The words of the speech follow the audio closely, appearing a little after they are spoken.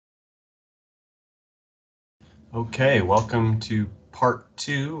Okay, welcome to part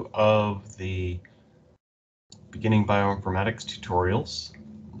 2 of the beginning bioinformatics tutorials.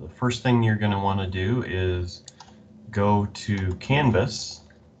 The first thing you're going to want to do is go to Canvas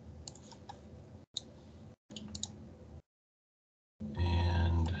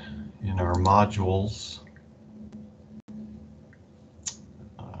and in our modules,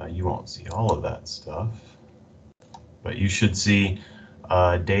 you won't see all of that stuff, but you should see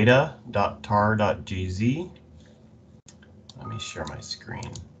data.tar.gz. Let me share my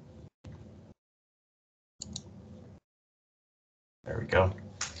screen. There we go.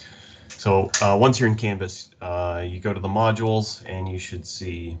 So once you're in Canvas, you go to the modules and you should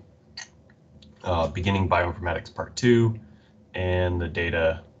see beginning bioinformatics part 2 and the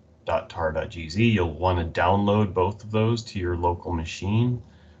data.tar.gz. You'll want to download both of those to your local machine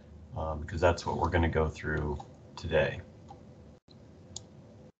because that's what we're going to go through today.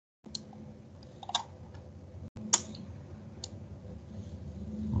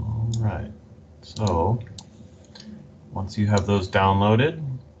 All right, so once you have those downloaded,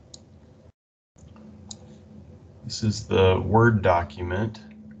 this is the Word document.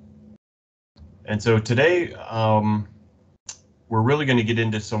 And so today we're really going to get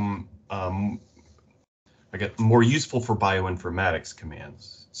into some more useful for bioinformatics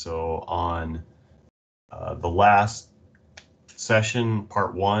commands. So on the last session,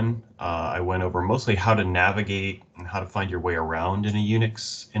 part 1, I went over mostly how to navigate and how to find your way around in a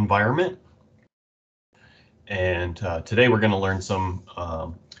Unix environment. And today we're going to learn some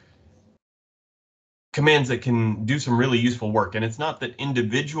commands that can do some really useful work. And it's not that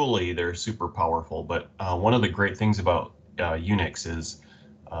individually they're super powerful, but one of the great things about Unix is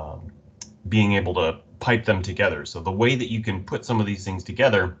being able to pipe them together. So the way that you can put some of these things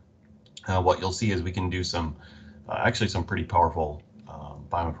together, what you'll see is we can do some actually some pretty powerful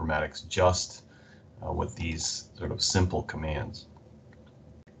bioinformatics just with these sort of simple commands.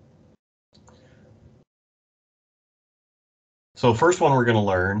 So the first one we're going to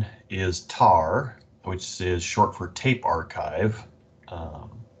learn is tar, which is short for tape archive.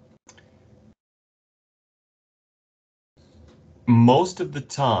 Most of the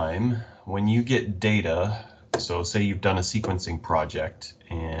time when you get data, so say you've done a sequencing project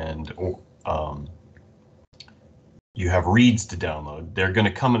and you have reads to download, they're going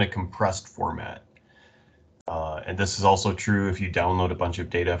to come in a compressed format. And this is also true if you download a bunch of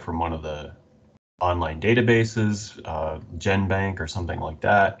data from one of the online databases, GenBank or something like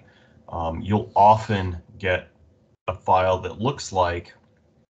that. You'll often get a file that looks like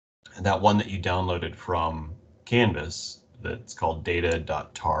that one that you downloaded from Canvas that's called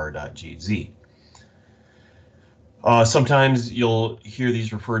data.tar.gz. Sometimes you'll hear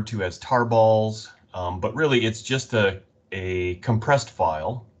these referred to as tarballs, but really it's just a compressed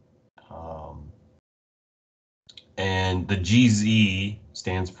file. And the GZ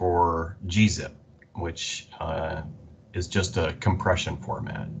stands for gzip, which is just a compression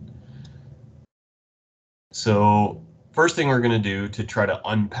format. So first thing we're going to do to try to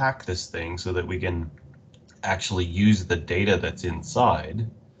unpack this thing so that we can actually use the data that's inside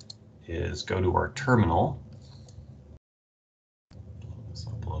is go to our terminal. Blow this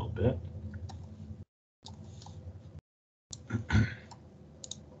up a little bit.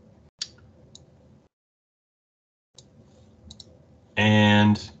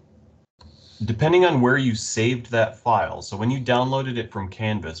 And depending on where you saved that file, so when you downloaded it from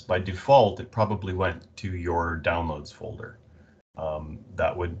Canvas, by default, it probably went to your downloads folder.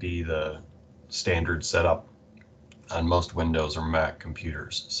 That would be the standard setup on most Windows or Mac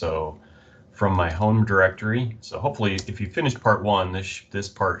computers. So from my home directory, so hopefully if you finished part 1, this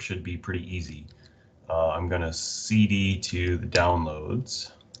part should be pretty easy. I'm going to cd to the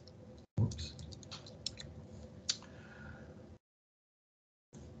downloads. Oops.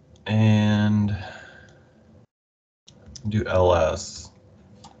 And do ls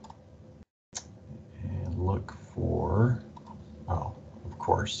and look for, oh, of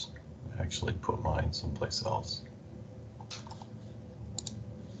course, I actually put mine someplace else.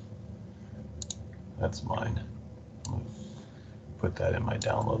 That's mine. Put that in my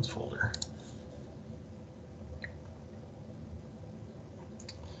downloads folder.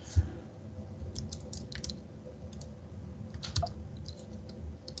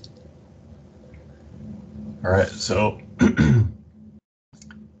 All right, so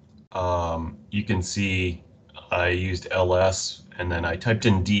you can see I used ls and then I typed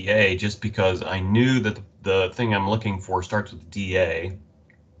in DA just because I knew that the thing I'm looking for starts with DA.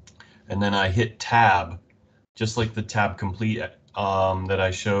 And then I hit tab, just like the tab complete that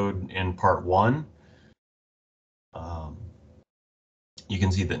I showed in part 1. you can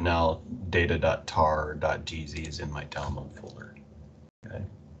see that now data.tar.gz is in my download folder. Okay.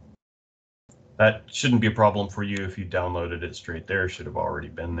 That shouldn't be a problem for you if you downloaded it straight there. It should have already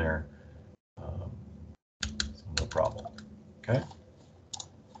been there. So no problem. Okay.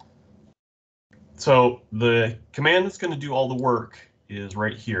 So the command that's going to do all the work is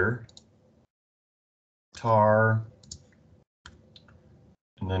right here. Tar.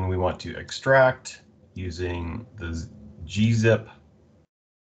 And then we want to extract using the gzip.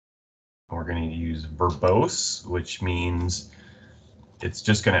 We're going to use verbose, which means it's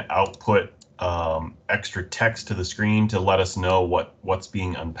just going to output extra text to the screen to let us know what's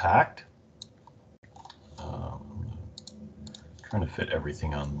being unpacked. Trying to fit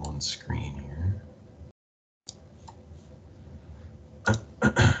everything on one screen here.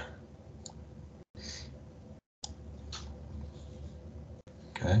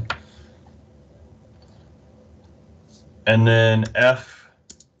 Okay. And then F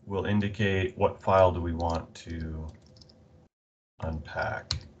will indicate what file do we want to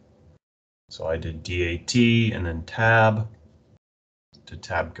unpack. So I did DAT and then tab to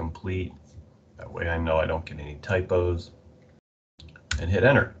tab complete. That way I know I don't get any typos. And hit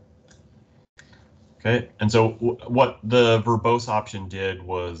enter. Okay, and so what the verbose option did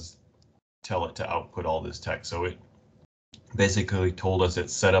was tell it to output all this text. So it basically told us it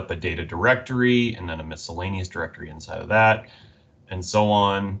set up a data directory and then a miscellaneous directory inside of that, and so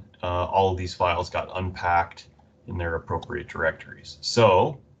on. All of these files got unpacked in their appropriate directories.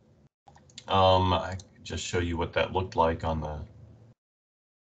 So I can just show you what that looked like on the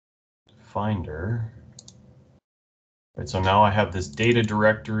Finder. Right, so now I have this data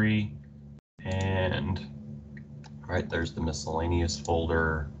directory, and right there's the miscellaneous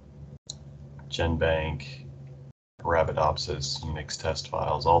folder, GenBank, Arabidopsis, Unix test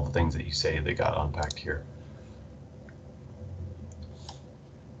files, all the things that you say they got unpacked here.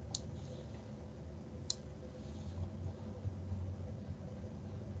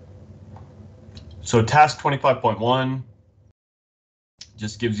 So task 25.1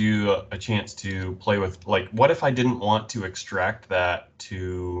 just gives you a chance to play with, like, what if I didn't want to extract that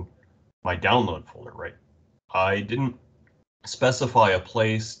to my download folder, right? I didn't specify a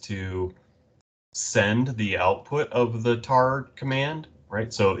place to send the output of the tar command,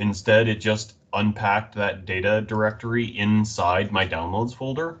 right? So instead it just unpacked that data directory inside my downloads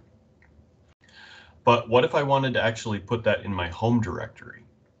folder. But what if I wanted to actually put that in my home directory?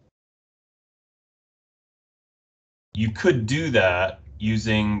 You could do that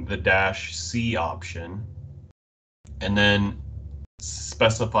using the -C option and then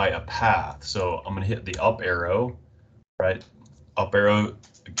specify a path. So I'm going to hit the up arrow, right? Up arrow,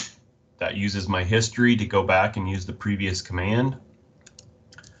 that uses my history to go back and use the previous command.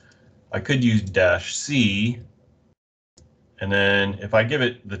 I could use -C, and then if I give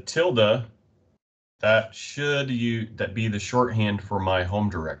it the tilde, that should be the shorthand for my home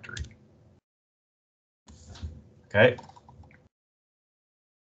directory. Okay.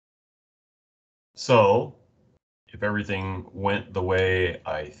 So if everything went the way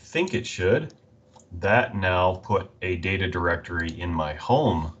I think it should, that now put a data directory in my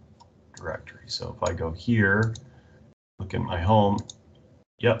home directory. So if I go here, look at my home,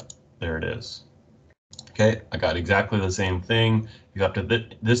 yep, there it is. Okay, I got exactly the same thing. You have to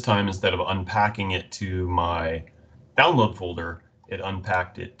this time, instead of unpacking it to my download folder, it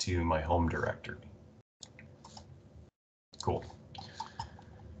unpacked it to my home directory. Cool.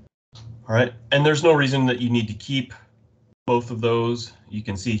 All right, and there's no reason that you need to keep both of those. You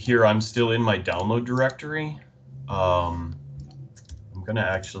can see here I'm still in my download directory. I'm going to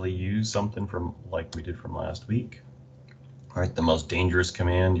actually use something from like we did from last week. All right, the most dangerous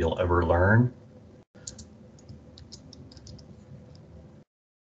command you'll ever learn.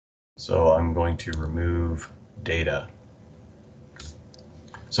 So I'm going to remove data.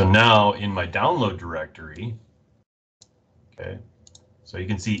 So now in my download directory, okay, so you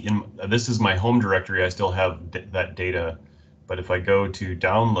can see this is my home directory. I still have that data, but if I go to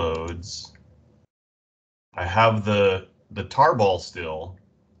downloads, I have the tarball still,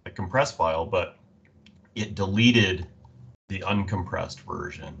 the compressed file, but it deleted the uncompressed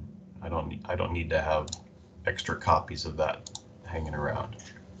version. I don't need to have extra copies of that hanging around.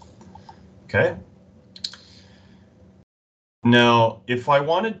 Okay. Now, if I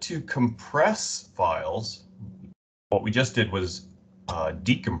wanted to compress files, what we just did was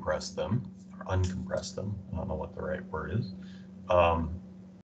decompress them or uncompress them. I don't know what the right word is.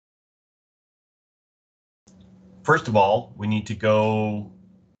 First of all, we need to go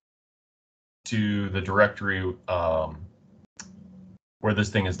to the directory where this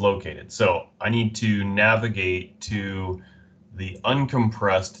thing is located. So I need to navigate to the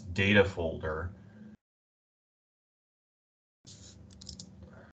uncompressed data folder.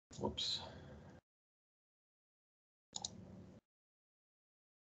 Whoops.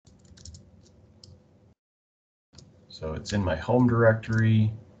 So it's in my home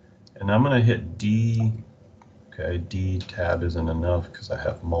directory, and I'm going to hit D. Okay, D tab isn't enough because I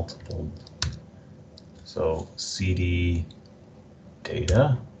have multiple. So CD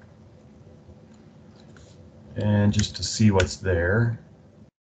data. And just to see what's there.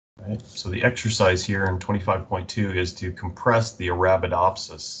 Right. So the exercise here in 25.2 is to compress the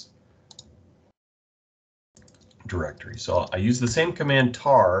Arabidopsis directory. So I use the same command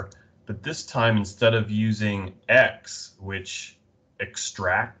tar, but this time instead of using X, which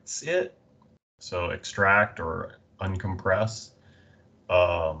extracts it, so extract or uncompress.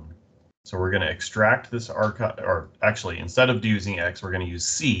 So we're going to extract this archive, or actually instead of using X, we're going to use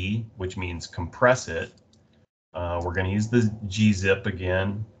C, which means compress it. We're going to use the gzip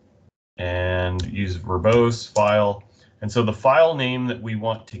again and use verbose file. And so the file name that we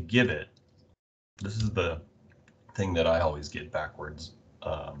want to give it, this is the thing that I always get backwards,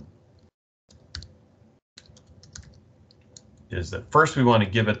 is that first we want to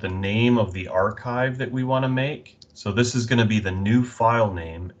give it the name of the archive that we want to make. So this is going to be the new file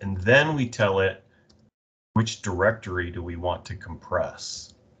name, and then we tell it which directory do we want to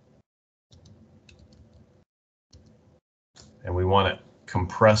compress. And we want to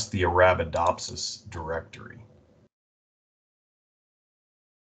compress the Arabidopsis directory.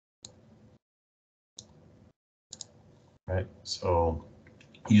 Right, so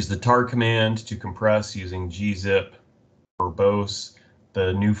use the tar command to compress using gzip, verbose.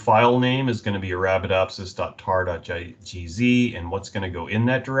 The new file name is going to be arabidopsis.tar.gz, and what's going to go in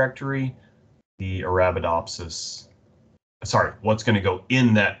that directory? The Arabidopsis, sorry, what's going to go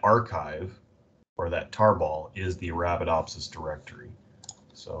in that archive or that tarball is the Arabidopsis directory.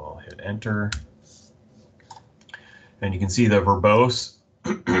 So I'll hit enter. And you can see the verbose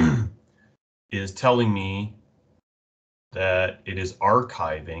is telling me that it is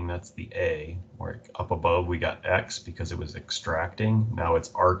archiving. That's the A, where up above we got X because it was extracting. Now it's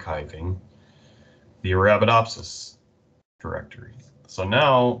archiving the Arabidopsis directory. So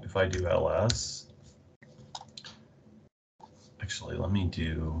now if I do ls, actually let me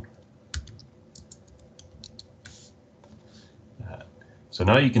do that. So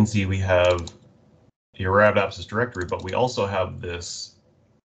now you can see we have the Arabidopsis directory, but we also have this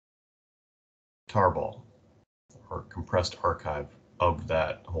tarball or compressed archive of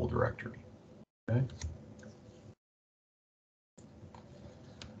that whole directory. Okay.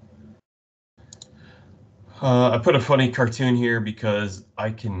 I put a funny cartoon here because I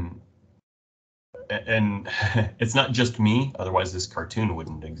can, and it's not just me, otherwise this cartoon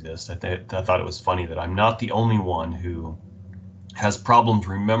wouldn't exist. I thought it was funny that I'm not the only one who has problems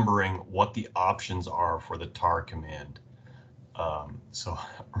remembering what the options are for the tar command. So,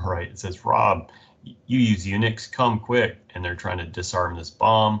 right, it says, Rob, you use Unix, come quick, and they're trying to disarm this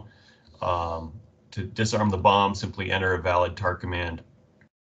bomb. To disarm the bomb, simply enter a valid tar command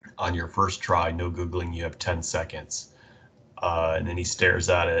on your first try, no Googling, you have 10 seconds. And then he stares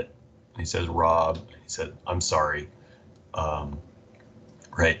at it, and he says, Rob, he said, I'm sorry.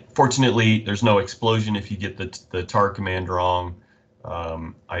 Right, fortunately, there's no explosion if you get the tar command wrong.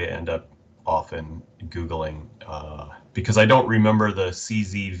 I end up often Googling because I don't remember the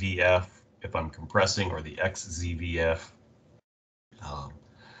CZVF if I'm compressing or the XZVF.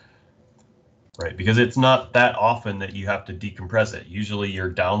 Right, because it's not that often that you have to decompress it. Usually you're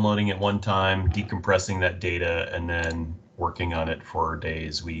downloading it one time, decompressing that data, and then working on it for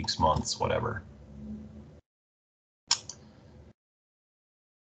days, weeks, months, whatever.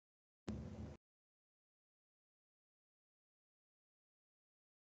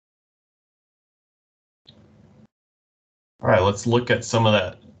 All right, let's look at some of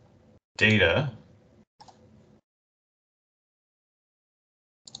that data.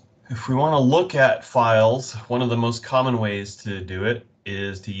 If we want to look at files, one of the most common ways to do it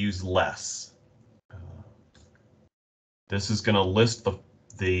is to use less. This is going to list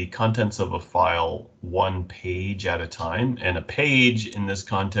the contents of a file one page at a time, and a page in this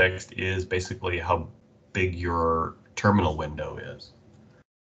context is basically how big your terminal window is.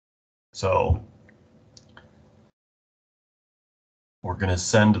 So we're going to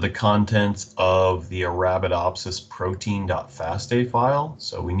send the contents of the Arabidopsis protein.fasta file.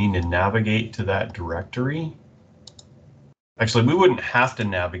 So we need to navigate to that directory. Actually, we wouldn't have to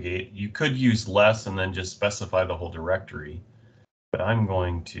navigate. You could use less and then just specify the whole directory. But I'm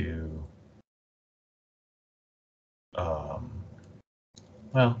going to, well,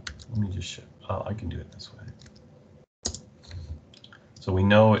 let me just show, I can do it this way. So we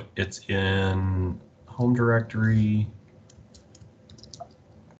know it's in home directory,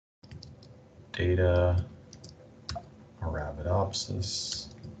 data,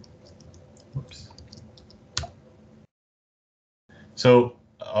 Arabidopsis. Whoops. So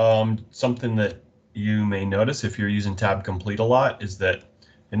something that you may notice if you're using tab complete a lot is that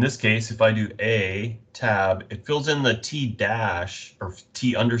in this case, if I do a tab, it fills in the t dash or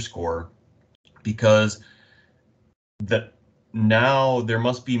t underscore because now there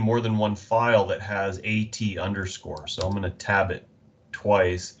must be more than one file that has AT underscore. So I'm going to tab it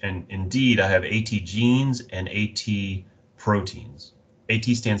twice. And indeed, I have AT genes and AT proteins. AT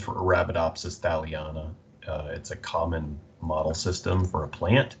stands for Arabidopsis thaliana. It's a common model system for a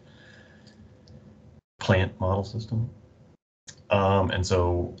plant model system. And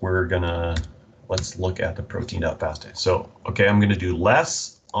so let's look at the protein.fasta. So, okay, I'm going to do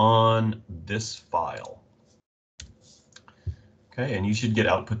less on this file. Okay, and you should get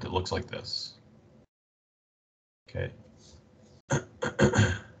output that looks like this. Okay.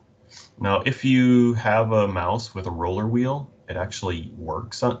 Now, if you have a mouse with a roller wheel, it actually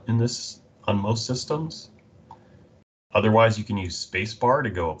works on most systems. Otherwise, you can use spacebar to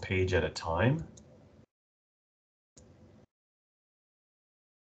go a page at a time.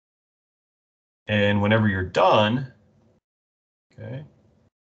 And whenever you're done, okay,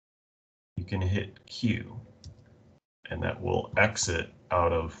 you can hit Q, and that will exit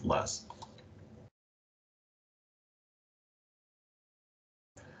out of less.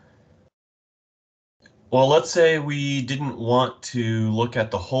 Well, let's say we didn't want to look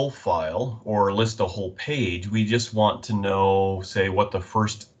at the whole file or list a whole page. We just want to know, say, what the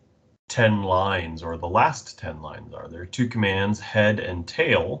first 10 lines or the last 10 lines are. There are two commands, head and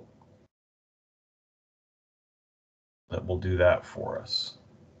tail, that will do that for us.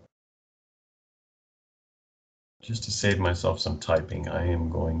 Just to save myself some typing, I am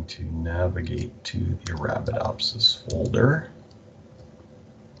going to navigate to the Arabidopsis folder.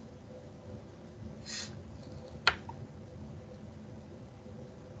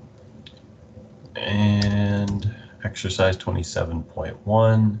 And exercise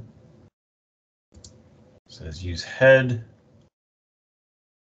 27.1 says use head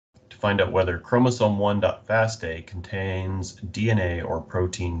to find out whether chromosome 1.FASTA contains DNA or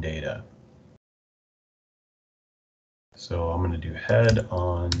protein data. So I'm going to do head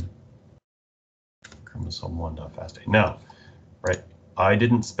on chromosome 1.FASTA. Now, right, I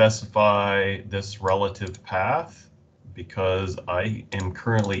didn't specify this relative path because I am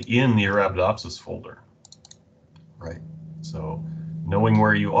currently in the Arabidopsis folder, right? So knowing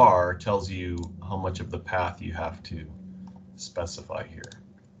where you are tells you how much of the path you have to specify here.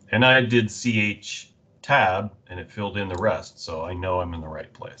 And I did ch tab and it filled in the rest, so I know I'm in the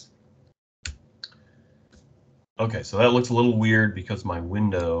right place. Okay, so that looks a little weird because my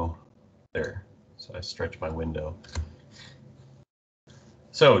window there. So I stretch my window.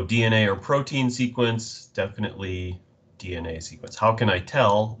 So DNA or protein sequence, definitely DNA sequence. How can I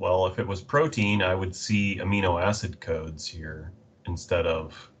tell? Well, if it was protein, I would see amino acid codes here instead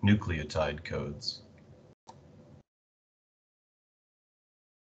of nucleotide codes.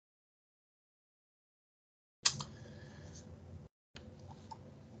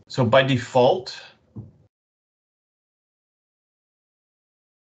 So by default,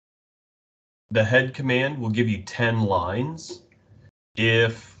 the head command will give you 10 lines.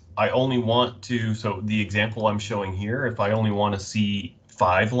 If I only want to, so the example I'm showing here, if I only want to see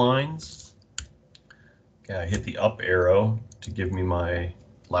 5 lines, okay, I hit the up arrow to give me my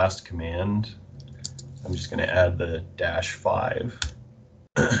last command. I'm just going to add the -5.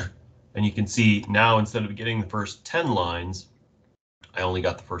 And you can see now instead of getting the first 10 lines, I only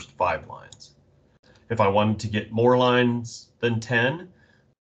got the first 5 lines. If I wanted to get more lines than 10,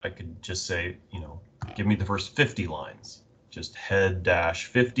 I could just say, give me the first 50 lines. Just head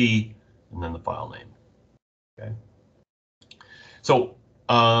 -50 and then the file name. Okay. So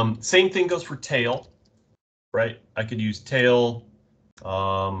same thing goes for tail, right? I could use tail.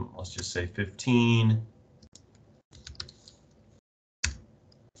 Let's just say 15.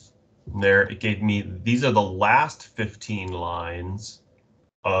 There, it gave me, these are the last 15 lines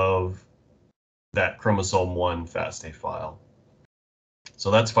of that chromosome 1 FASTA file.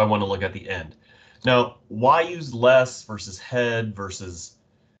 So that's if I want to look at the end. Now, why use less versus head versus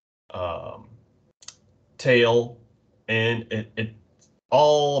tail? And it's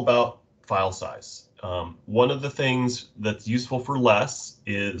all about file size. One of the things that's useful for less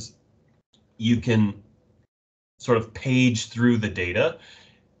is you can sort of page through the data.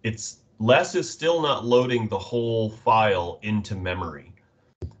 Less is still not loading the whole file into memory.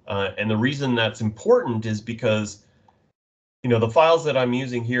 And the reason that's important is because the files that I'm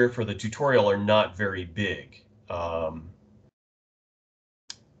using here for the tutorial are not very big.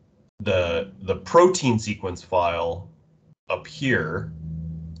 The protein sequence file up here.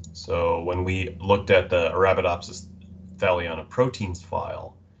 So when we looked at the Arabidopsis thaliana proteins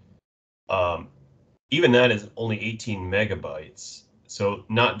file, even that is only 18 megabytes. So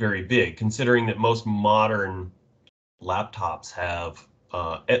not very big, considering that most modern laptops have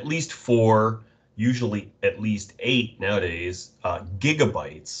at least 4, usually at least 8 nowadays,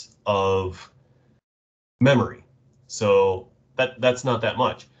 gigabytes of memory. So that's not that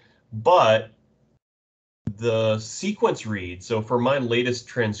much. But the sequence read, so for my latest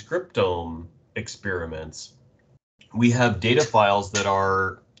transcriptome experiments, we have data files that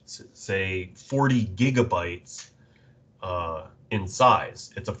are, say, 40 gigabytes in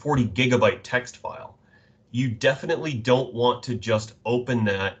size. It's a 40 gigabyte text file. You definitely don't want to just open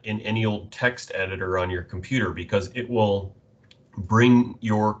that in any old text editor on your computer, because it will bring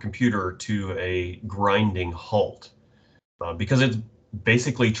your computer to a grinding halt, because it's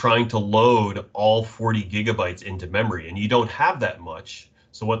basically trying to load all 40 gigabytes into memory, and you don't have that much.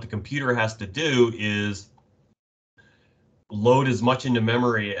 So what the computer has to do is load as much into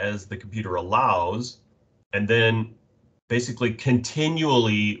memory as the computer allows, and then basically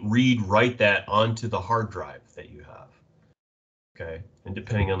continually write that onto the hard drive that you have. Okay, and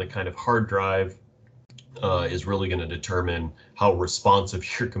depending on the kind of hard drive is really going to determine how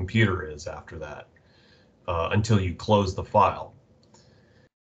responsive your computer is after that, until you close the file.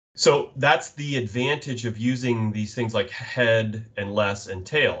 So that's the advantage of using these things like head and less and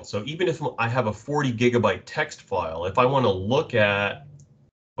tail. So even if I have a 40 gigabyte text file, if I want to look at,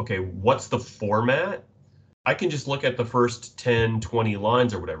 okay, what's the format? I can just look at the first 10, 20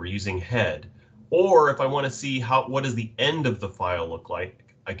 lines or whatever using head. Or if I want to see what does the end of the file look like,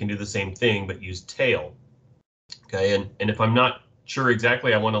 I can do the same thing, but use tail. Okay, and if I'm not sure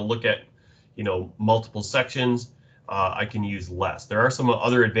exactly, I want to look at, multiple sections, I can use less. There are some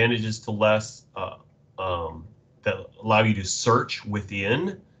other advantages to less that allow you to search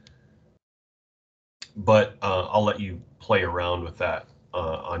within, but I'll let you play around with that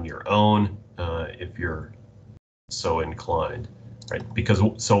on your own if you're so inclined, right? Because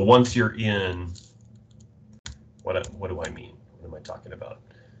so once you're in, what do I mean? What am I talking about?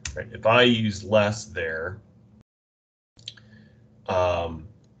 Right? If I use less there, and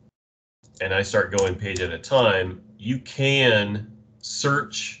I start going page at a time, you can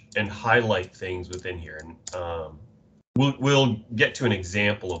search and highlight things within here, and we'll get to an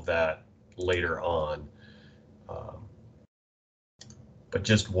example of that later on. But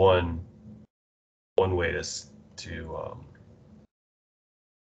just one way to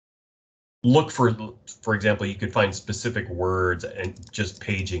look for example, you could find specific words and just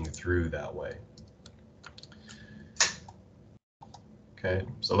paging through that way. Okay,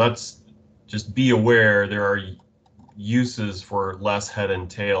 so that's, just be aware there are uses for less head and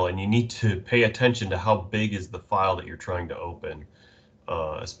tail, and you need to pay attention to how big is the file that you're trying to open,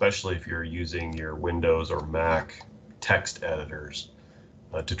 especially if you're using your Windows or Mac text editors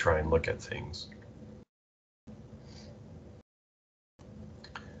to try and look at things.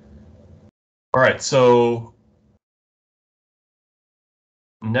 All right, so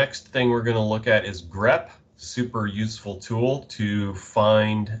next thing we're going to look at is grep. Super useful tool to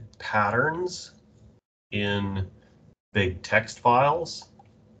find patterns in big text files.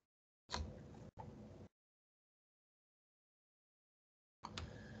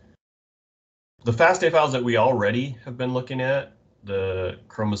 The FASTA files that we already have been looking at, the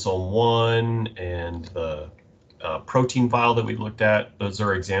chromosome 1 and the protein file that we looked at, those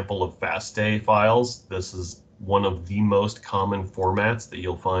are example of FASTA files. This is one of the most common formats that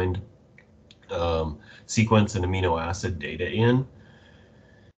you'll find sequence and amino acid data in.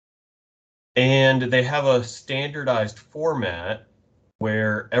 And they have a standardized format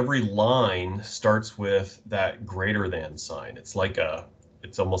where every line starts with that greater than sign. It's like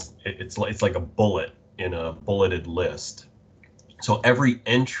it's like a bullet in a bulleted list. So every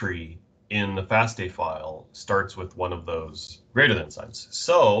entry in the FASTA file starts with one of those greater than signs.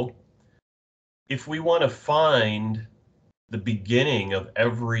 So if we want to find the beginning of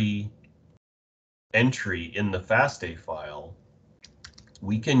every entry in the FASTA file,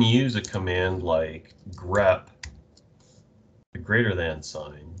 we can use a command like grep, the greater than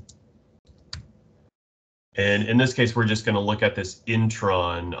sign. And in this case, we're just going to look at this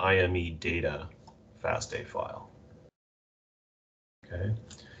intron IME data FASTA file. Okay,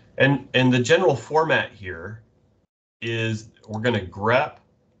 and the general format here is we're going to grep,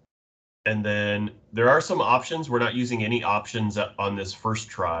 and then there are some options. We're not using any options on this first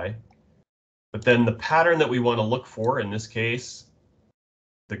try. But then the pattern that we want to look for, in this case,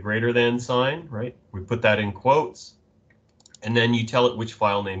 the greater than sign, right? We put that in quotes, and then you tell it which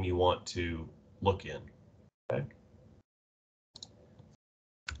file name you want to look in. Okay.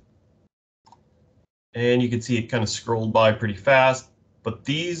 And you can see it kind of scrolled by pretty fast, but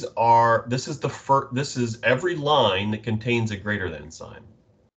this is every line that contains a greater than sign.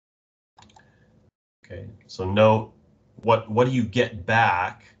 Okay, so note what do you get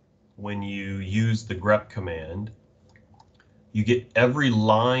back when you use the grep command? You get every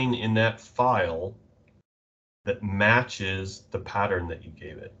line in that file that matches the pattern that you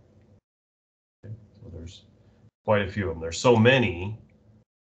gave it. Okay, so there's quite a few of them. There's so many,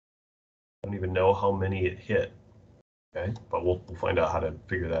 I don't even know how many it hit. Okay, but we'll find out how to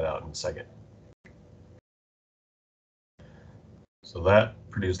figure that out in a second. So that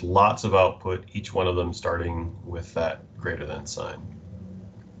produced lots of output, each one of them starting with that greater than sign.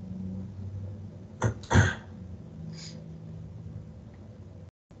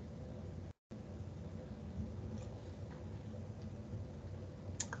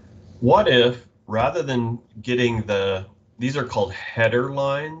 What if, rather than getting these are called header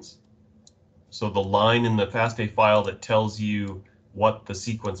lines. So the line in the FASTA file that tells you what the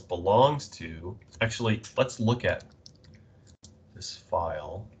sequence belongs to. Actually, let's look at this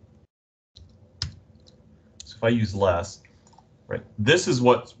file. So if I use less, right, this is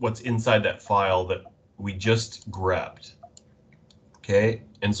what's inside that file that we just grepped. Okay,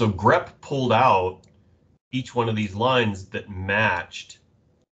 and so grep pulled out each one of these lines that matched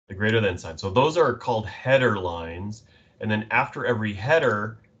the greater than sign. So those are called header lines. And then after every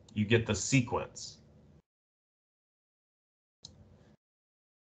header, you get the sequence.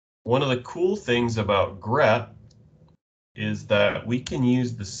 One of the cool things about grep is that we can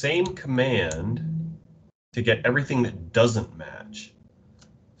use the same command to get everything that doesn't match.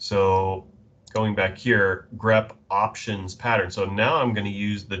 So going back here, grep options pattern. So now I'm going to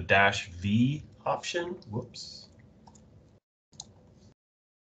use the -v option. Whoops.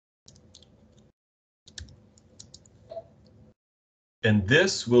 And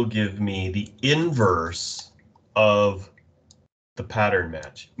this will give me the inverse of the pattern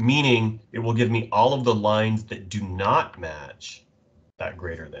match, meaning it will give me all of the lines that do not match that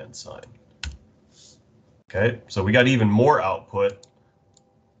greater than sign. Okay, so we got even more output,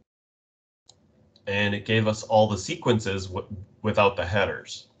 and it gave us all the sequences without the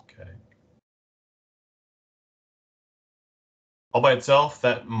headers. Okay. All by itself,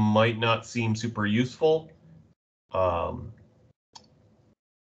 that might not seem super useful,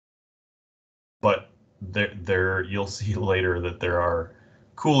 but there you'll see later that there are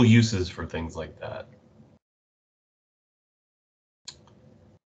cool uses for things like that.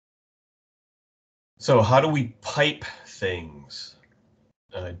 So how do we pipe things?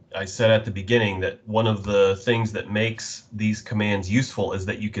 I said at the beginning that one of the things that makes these commands useful is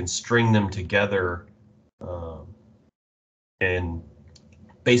that you can string them together and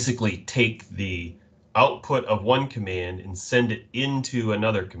basically take the output of one command and send it into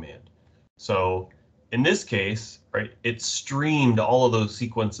another command. So in this case, right, it streamed all of those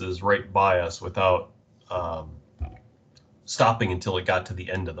sequences right by us without stopping until it got to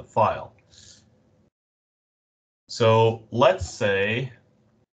the end of the file. So let's say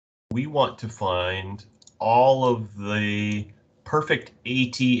we want to find all of the perfect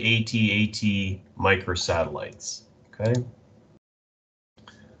AT microsatellites. Okay.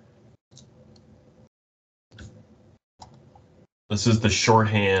 This is the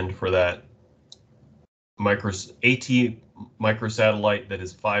shorthand for that AT microsatellite that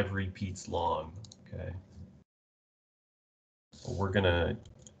is 5 repeats long. Okay. So we're gonna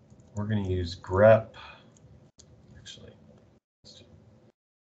use grep. Actually,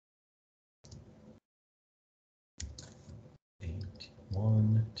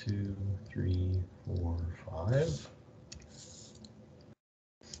 1, 2, 3, 4, 5.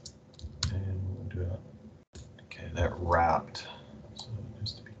 And we'll do that. Okay, that wrapped. So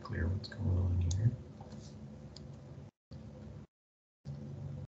just to be clear what's going on here.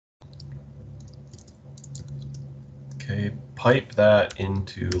 Okay, pipe that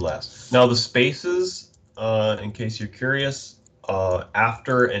into less. Now the spaces, in case you're curious,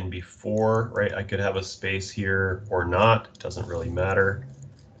 after and before, right? I could have a space here or not. It doesn't really matter.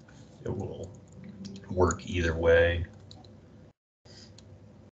 It will work either way.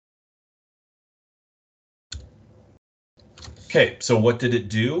 Okay, so what did it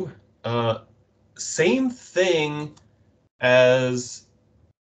do? Same thing as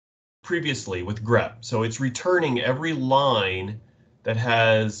previously with grep. So it's returning every line that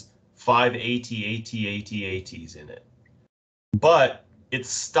has 5 ATs in it. But it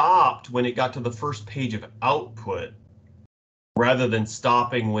stopped when it got to the first page of output rather than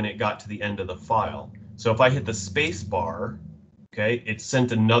stopping when it got to the end of the file. So if I hit the space bar, okay, it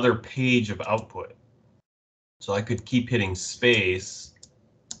sent another page of output. So I could keep hitting space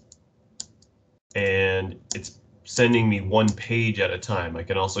and it's sending me one page at a time. I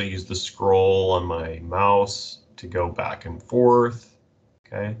can also use the scroll on my mouse to go back and forth.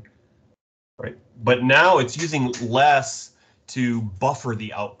 Okay, right. But now it's using less to buffer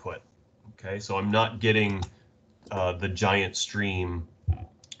the output. Okay, so I'm not getting the giant stream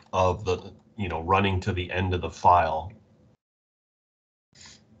of the, running to the end of the file.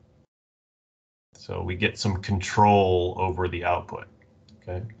 So we get some control over the output.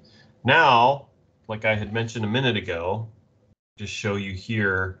 Okay. Now, like I had mentioned a minute ago, just show you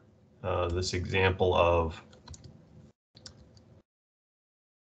here this example of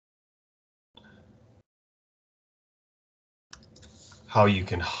how you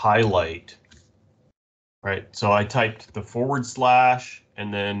can highlight, right? So I typed the /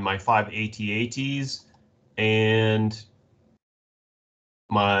 and then my 5 ATATs and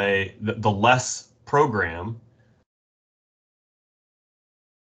the less program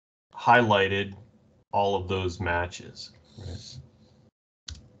highlighted all of those matches. Right?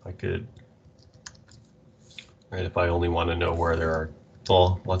 I could, right, if I only want to know where there are,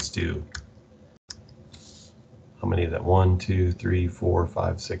 well, let's do how many of that? 1, 2, 3, 4,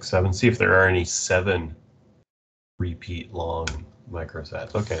 5, 6, 7. See if there are any 7 repeat long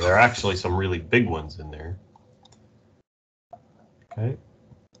microsats. Okay, there are actually some really big ones in there. Okay.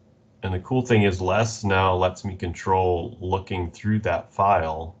 And the cool thing is less now lets me control looking through that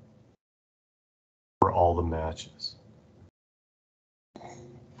file for all the matches.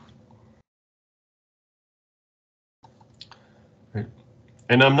 Right.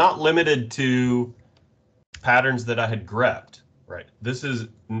 And I'm not limited to patterns that I had grepped. Right. This is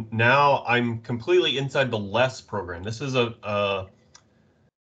now I'm completely inside the less program. This is the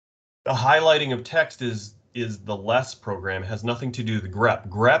highlighting of text is the less program, has nothing to do with grep.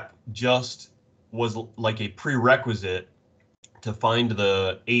 Grep just was like a prerequisite to find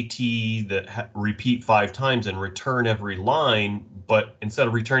the AT that repeat 5 times and return every line, but instead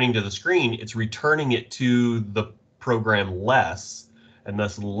of returning to the screen, it's returning it to the program less, and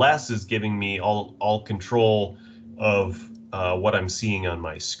thus less is giving me all control of what I'm seeing on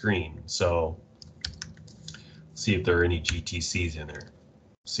my screen. So see if there are any GTCs in there.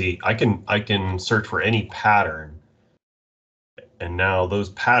 See, I can search for any pattern, and now those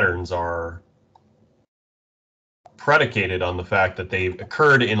patterns are predicated on the fact that they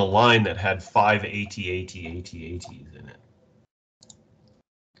occurred in a line that had 5 ATATs in it.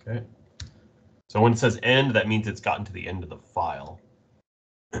 Okay. So when it says end, that means it's gotten to the end of the file.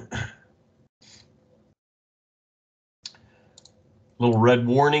 Little red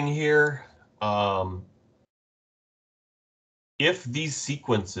warning here. If these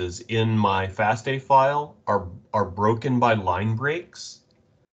sequences in my FASTA file are broken by line breaks,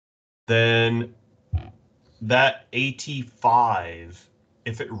 then that AT5,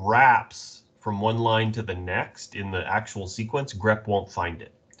 if it wraps from one line to the next in the actual sequence, grep won't find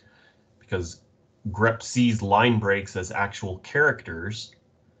it, because grep sees line breaks as actual characters,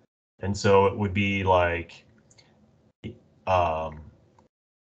 and so it would be like or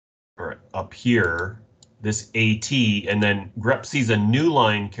up here, this AT, and then grep sees a new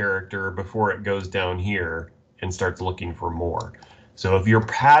line character before it goes down here and starts looking for more. So if your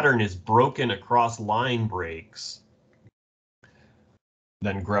pattern is broken across line breaks,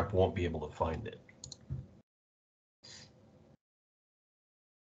 then grep won't be able to find it.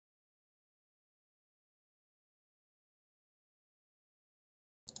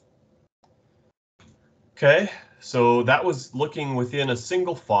 Okay, so that was looking within a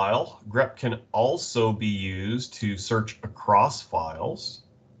single file. Grep can also be used to search across files.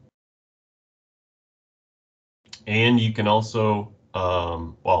 And you can also,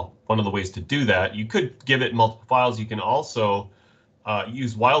 well, one of the ways to do that, you could give it multiple files. You can also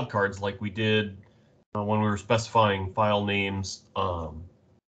use wildcards like we did when we were specifying file names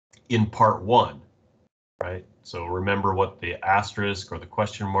in part 1, right? So remember what the asterisk or the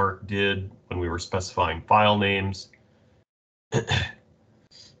question mark did when we were specifying file names.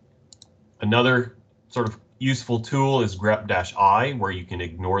 Another sort of useful tool is grep-i, where you can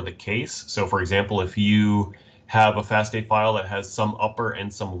ignore the case. So for example, if you have a FASTA file that has some upper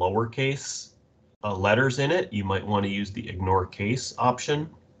and some lowercase letters in it, you might want to use the ignore case option.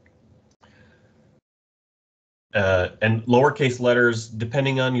 And lowercase letters,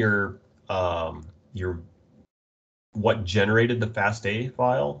 depending on your what generated the FASTA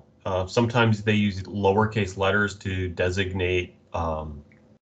file, sometimes they use lowercase letters to designate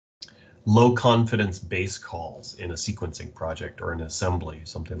low confidence base calls in a sequencing project or an assembly,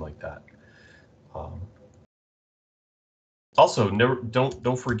 something like that. Also,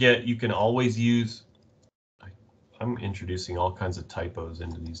 don't forget, you can always use. I'm introducing all kinds of typos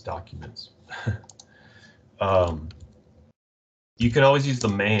into these documents. You can always use the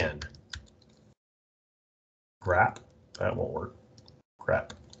man. Grep, that won't work.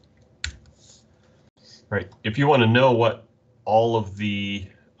 Grep. Right. If you want to know what all of the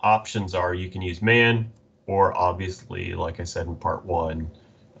options are, you can use man, or obviously, like I said in part 1,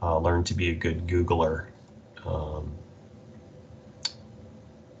 learn to be a good Googler.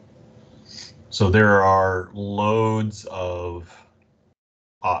 So there are loads of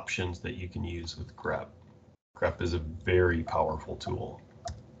options that you can use with grep. Grep is a very powerful tool.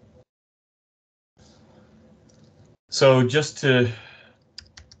 So just to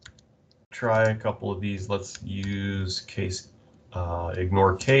try a couple of these, let's use case,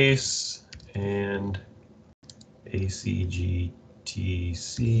 ignore case and ACGTC.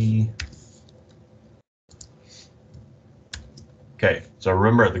 Okay, so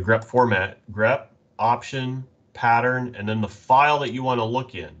remember the grep format, grep, option, pattern, and then the file that you want to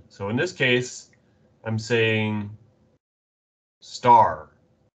look in. So in this case, I'm saying star.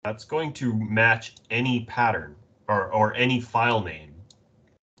 That's going to match any pattern or any file name.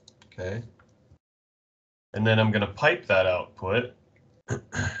 Okay. And then I'm going to pipe that output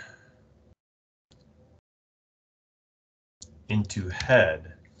into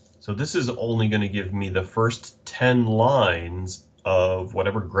head. So this is only going to give me the first 10 lines of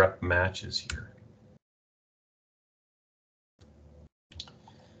whatever grep matches here.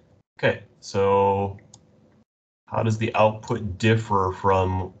 Okay, so how does the output differ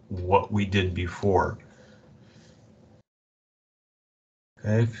from what we did before?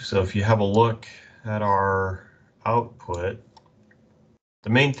 Okay, so if you have a look at our output,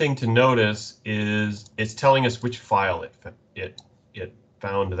 the main thing to notice is it's telling us which file it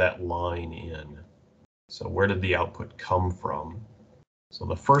found that line in. So where did the output come from? So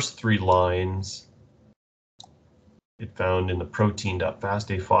the first 3 lines it found in the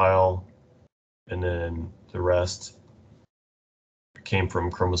protein.fasta file, and then the rest came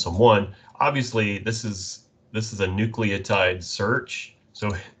from chromosome 1. Obviously, this is a nucleotide search,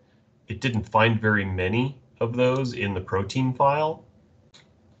 so it didn't find very many of those in the protein file.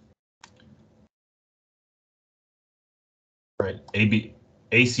 Right, A,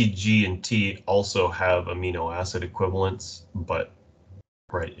 C, G, and T also have amino acid equivalents, but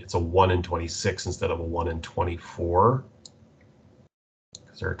right, it's a 1 in 26 instead of a 1 in 24.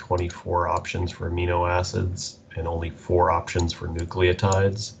 Because there are 24 options for amino acids and only 4 options for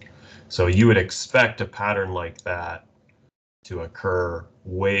nucleotides. So you would expect a pattern like that to occur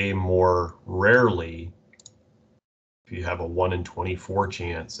way more rarely if you have a 1 in 24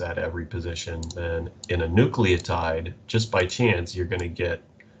 chance at every position than in a nucleotide. Just by chance, you're going to get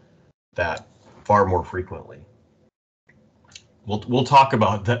that far more frequently. We'll talk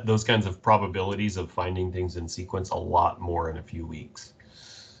about those kinds of probabilities of finding things in sequence a lot more in a few weeks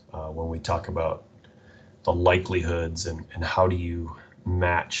when we talk about the likelihoods and how do you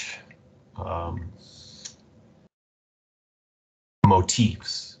match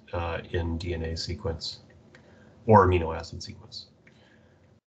motifs in DNA sequence or amino acid sequence.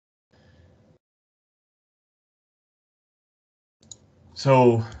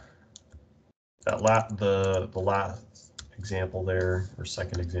 So that the last example there, or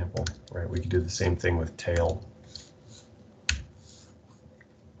second example, right? We could do the same thing with tail.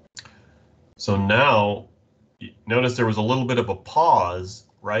 So now, notice there was a little bit of a pause,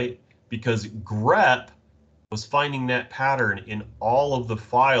 right? Because grep was finding that pattern in all of the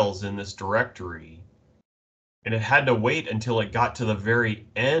files in this directory, and it had to wait until it got to the very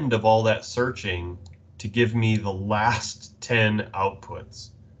end of all that searching to give me the last 10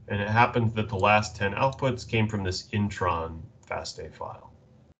 outputs. And it happened that the last 10 outputs came from this intron FASTA file.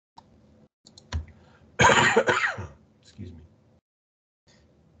 Excuse me.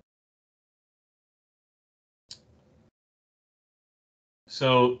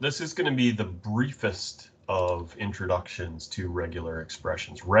 So this is going to be the briefest of introductions to regular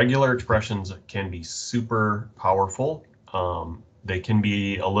expressions. Regular expressions can be super powerful. They can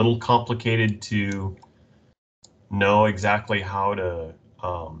be a little complicated to know exactly how to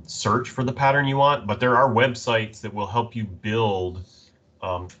search for the pattern you want, but there are websites that will help you build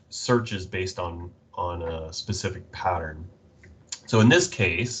searches based on a specific pattern. So in this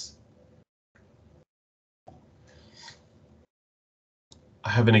case, I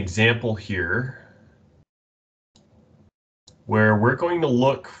have an example here where we're going to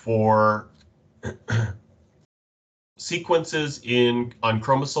look for sequences on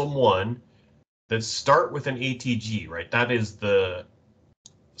chromosome 1 that start with an ATG, right? That is the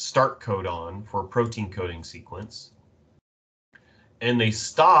start codon for a protein coding sequence. And they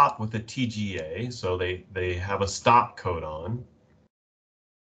stop with a TGA, so they have a stop codon.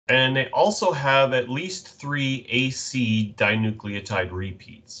 And they also have at least 3 AC dinucleotide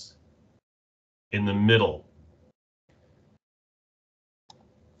repeats in the middle.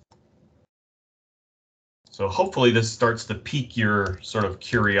 So hopefully this starts to pique your sort of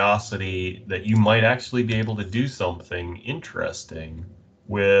curiosity that you might actually be able to do something interesting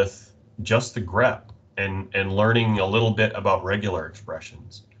with just the grep and learning a little bit about regular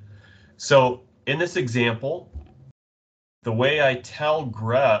expressions. So in this example, the way I tell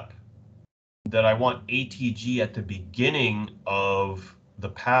grep that I want ATG at the beginning of the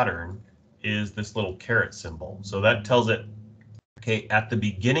pattern is this little caret symbol. So that tells it, okay, at the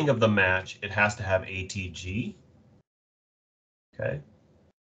beginning of the match, it has to have ATG. Okay.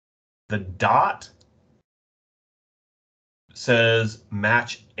 The dot says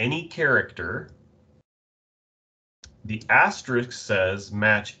match any character. The asterisk says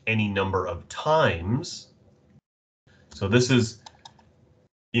match any number of times. So this is,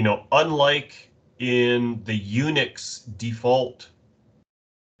 unlike in the Unix default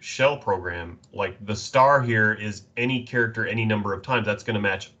shell program, like the star here is any character any number of times. That's going to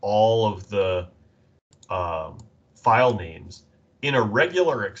match all of the file names. In a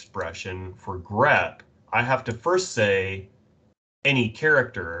regular expression for grep, I have to first say any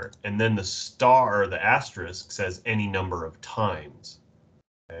character, and then the star or the asterisk says any number of times.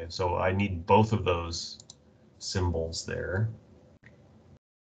 Okay, so I need both of those symbols there.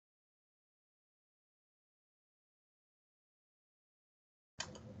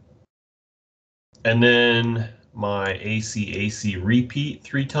 And then my AC repeat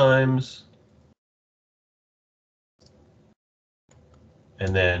 3 times.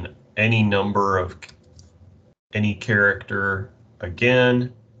 And then any number of any character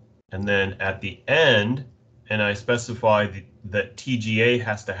again. And then at the end, and I specify that TGA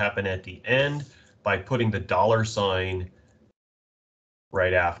has to happen at the end by putting the $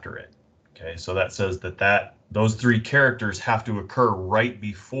 right after it. Okay, so that says that those 3 characters have to occur right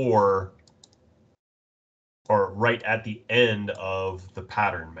before or right at the end of the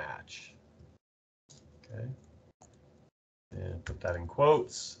pattern match. Okay, and put that in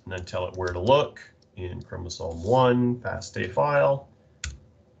quotes and then tell it where to look in chromosome 1 FASTA file.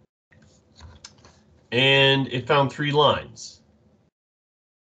 And it found 3 lines.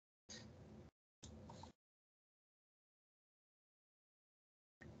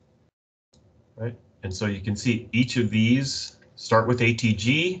 Right, and so you can see each of these start with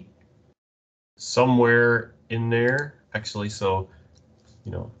ATG somewhere in there. Actually, so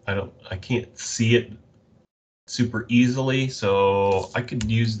I can't see it super easily, so I could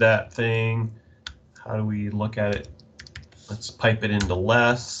use that thing. How do we look at it? Let's pipe it into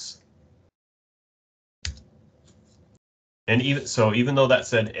less. And even though that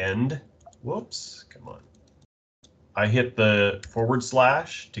said end, whoops, come on. I hit the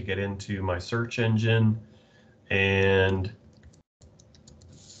 / to get into my search engine and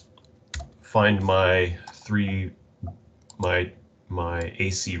find my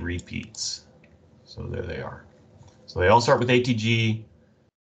AC repeats. So there they are. So they all start with ATG,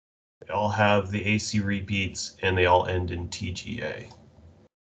 they all have the AC repeats, and they all end in TGA.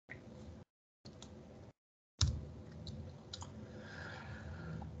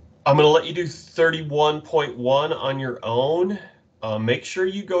 I'm going to let you do 31.1 on your own. Make sure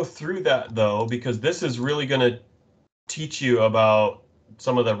you go through that, though, because this is really going to teach you about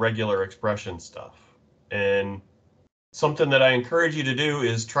some of the regular expression stuff. And something that I encourage you to do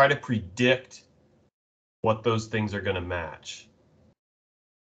is try to predict what those things are going to match.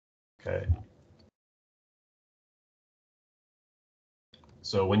 Okay.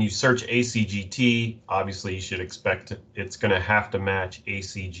 So when you search ACGT, obviously you should expect it's going to have to match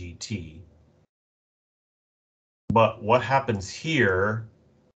ACGT. But what happens here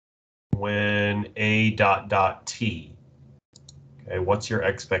when A.T? Okay, what's your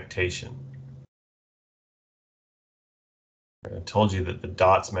expectation? I told you that the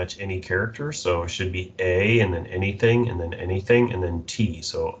dots match any character, so it should be A and then anything and then anything and then T.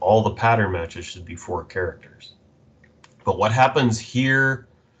 So all the pattern matches should be 4 characters. But what happens here?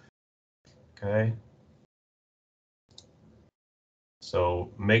 Okay. So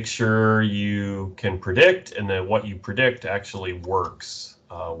make sure you can predict and that what you predict actually works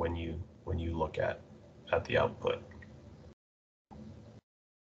when you look at the output.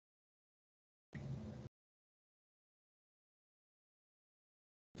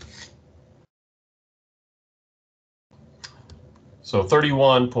 So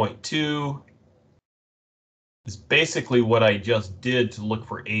 31.2 is basically what I just did to look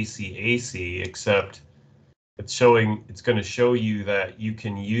for AC, except it's going to show you that you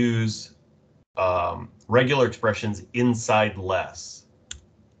can use regular expressions inside less.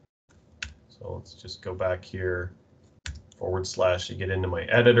 So let's just go back here, / to get into my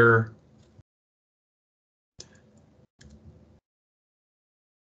editor.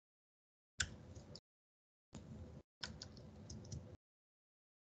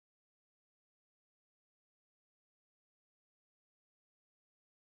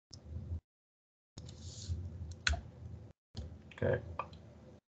 Okay.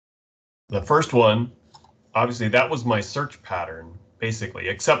 The first one, obviously, that was my search pattern, basically,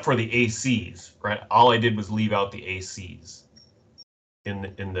 except for the ACs, right? All I did was leave out the ACs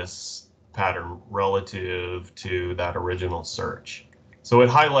in this pattern relative to that original search. So it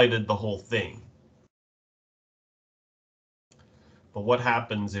highlighted the whole thing. But what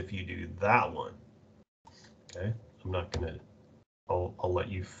happens if you do that one? Okay, I'm not gonna, I'll let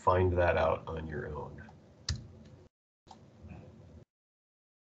you find that out on your own.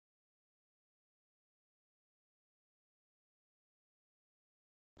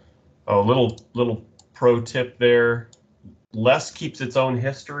 Oh, little pro tip there. Less keeps its own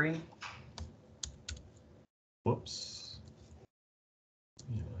history. Whoops.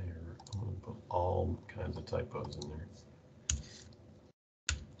 Yeah, I'm gonna put all kinds of typos in there.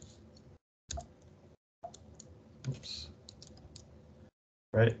 Oops.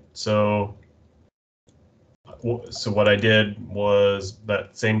 Right, so what I did was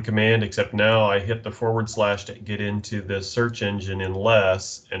that same command, except now I hit the / to get into the search engine in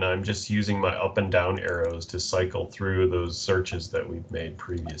less, and I'm just using my up and down arrows to cycle through those searches that we've made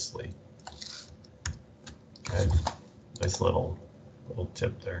previously. Okay, nice little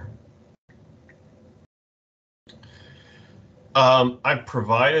tip there. I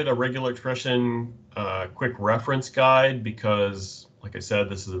provided a regular expression quick reference guide because, like I said,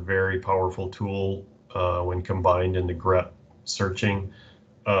 this is a very powerful tool when combined into grep searching.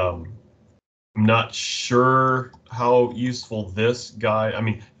 I'm not sure how useful this guide, I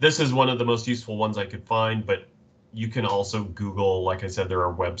mean, this is one of the most useful ones I could find, but you can also Google, like I said, there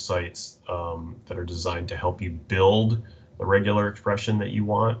are websites that are designed to help you build the regular expression that you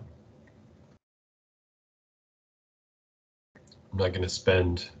want. I'm not going to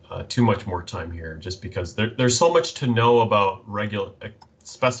spend too much more time here just because there's so much to know about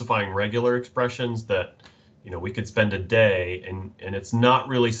specifying regular expressions that, you know, we could spend a day, and it's not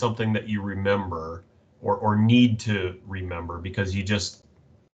really something that you remember or need to remember, because you just,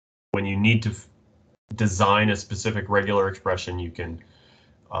 when you need to design a specific regular expression, you can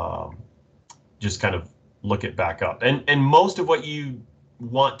just kind of look it back up. And most of what you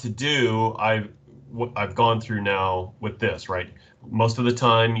want to do, I've gone through now with this, right? Most of the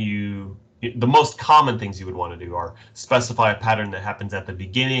time the most common things you would want to do are specify a pattern that happens at the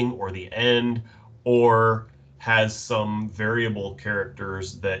beginning or the end, or has some variable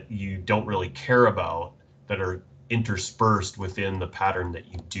characters that you don't really care about that are interspersed within the pattern that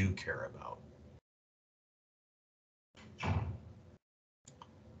you do care about.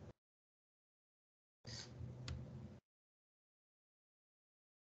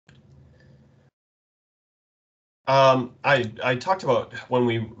 I talked about when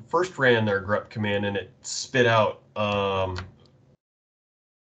we first ran our grep command and it spit out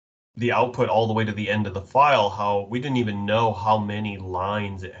the output all the way to the end of the file, how we didn't even know how many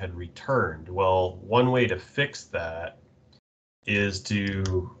lines it had returned. Well, one way to fix that is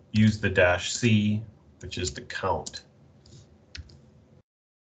to use the -c, which is the count.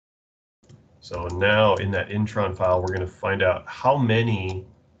 So now in that intron file, we're going to find out how many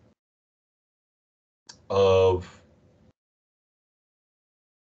of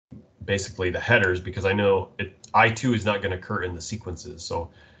basically the headers, because I know I2 is not going to occur in the sequences.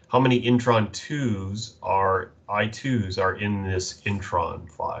 So how many intron 2s are I2s are in this intron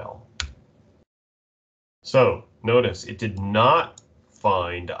file. So notice it did not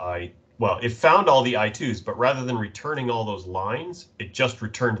find well, it found all the I2s, but rather than returning all those lines, it just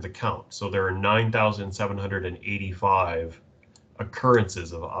returned the count. So there are 9,785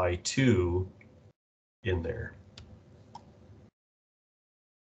 occurrences of I2 in there.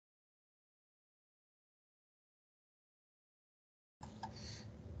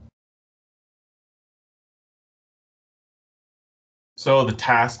 So the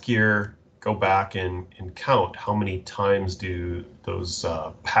task here, go back and count how many times do those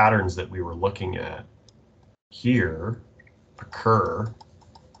patterns that we were looking at here occur,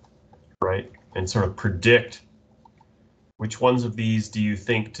 right? And sort of predict which ones of these do you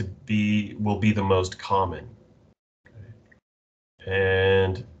think will be the most common.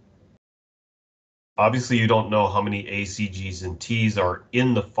 And obviously you don't know how many A's, G's, and T's are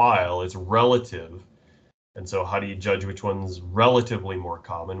in the file. It's relative. And so how do you judge which one's relatively more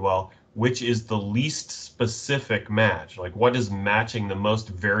common? Well, which is the least specific match? Like what is matching the most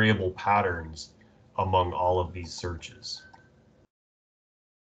variable patterns among all of these searches?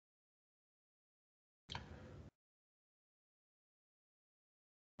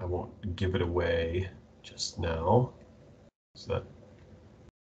 I won't give it away just now. So that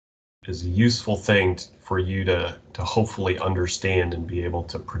is a useful thing for you to hopefully understand and be able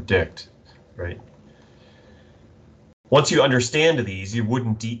to predict, right? Once you understand these, you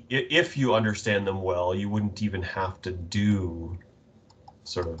wouldn't, if you understand them well, you wouldn't even have to do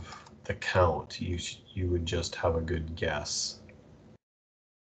sort of the count. You would just have a good guess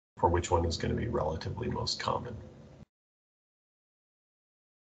for which one is going to be relatively most common.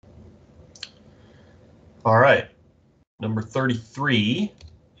 All right, number 33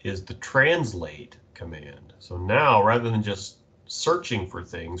 is the translate command. So now, rather than just searching for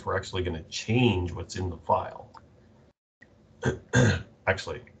things, we're actually going to change what's in the file.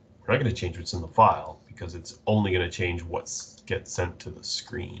 Actually, we're not going to change what's in the file because it's only going to change what gets sent to the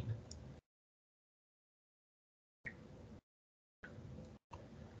screen.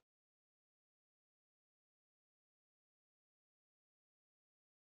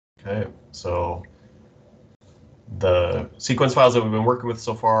 Okay, so the sequence files that we've been working with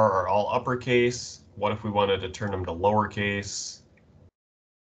so far are all uppercase. What if we wanted to turn them to lowercase?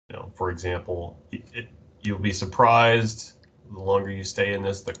 You know, for example, you'll be surprised the longer you stay in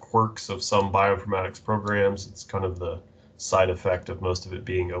this, the quirks of some bioinformatics programs. It's kind of the side effect of most of it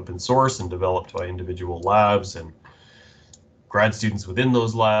being open source and developed by individual labs and grad students within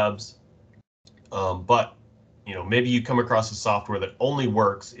those labs. But you know, maybe you come across a software that only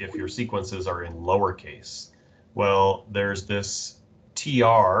works if your sequences are in lowercase. Well, there's this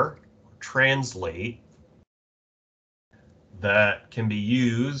TR, translate, that can be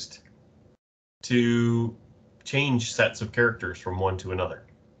used to change sets of characters from one to another.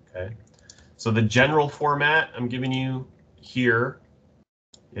 Okay, so the general format I'm giving you here,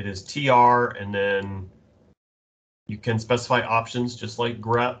 it is TR, and then you can specify options just like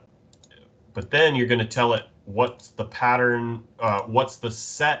grep, but then you're going to tell it what's the pattern, what's the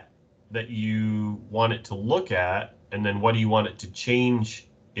set that you want it to look at, and then what do you want it to change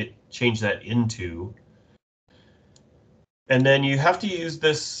that into. And then you have to use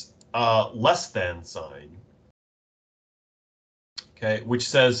this less than sign, okay, which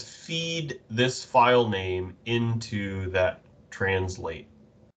says feed this file name into that translate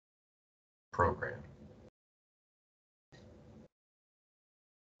program.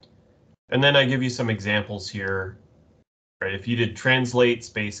 And then I give you some examples here. Right, if you did translate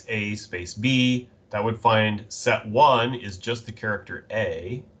space A space B, that would find set 1 is just the character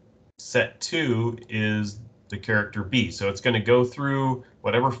A. Set 2 is the character B. So it's going to go through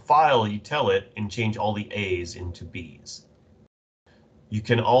whatever file you tell it and change all the A's into B's. You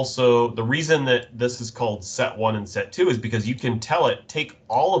can also, the reason that this is called set 1 and set 2 is because you can tell it, take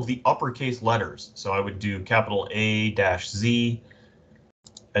all of the uppercase letters. So I would do capital A-Z,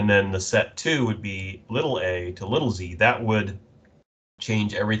 and then the set 2 would be little a to little z. That would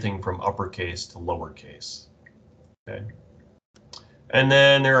change everything from uppercase to lowercase. Okay. And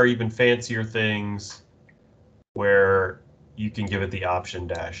then there are even fancier things where you can give it the option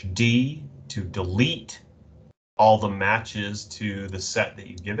 -D to delete all the matches to the set that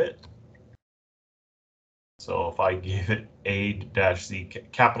you give it. So if I give it A-Z,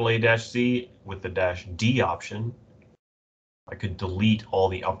 capital A-Z with the -D option, I could delete all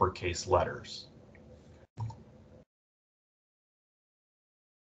the uppercase letters.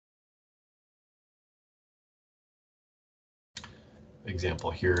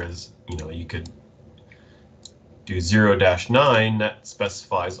 Example here is, you know, you could do 0-9, that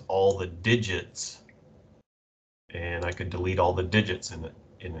specifies all the digits, and I could delete all the digits in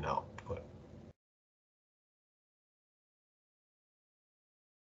and output.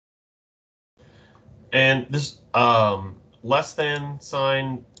 And this less than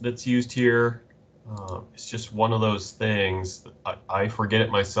sign that's used here, it's just one of those things. I forget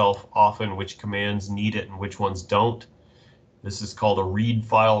it myself often which commands need it and which ones don't. This is called a read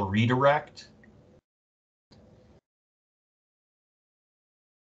file redirect.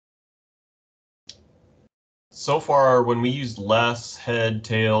 So far, when we used less, head,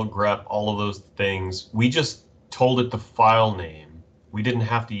 tail, grep, all of those things, we just told it the file name. We didn't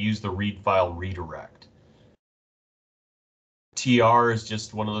have to use the read file redirect. TR is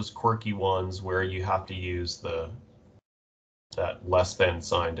just one of those quirky ones where you have to use that less than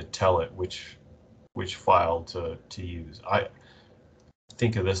sign to tell it which file to use.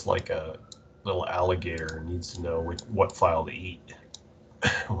 think of this like a little alligator and needs to know what file to eat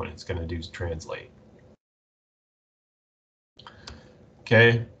when it's going to do translate.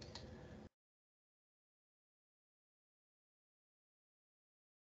 Okay.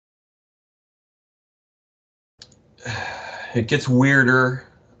 It gets weirder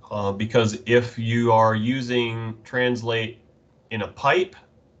because if you are using translate in a pipe,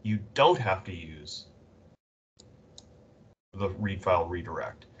 you don't have to use the read file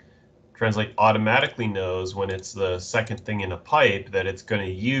redirect. Translate automatically knows when it's the second thing in a pipe that it's going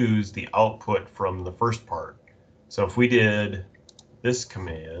to use the output from the first part. So if we did this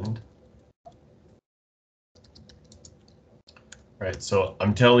command, right, so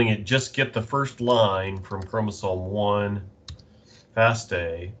I'm telling it just get the first line from chromosome 1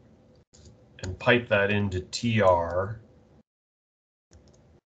 FASTA and pipe that into TR.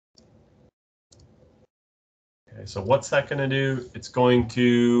 Okay, so what's that going to do? It's going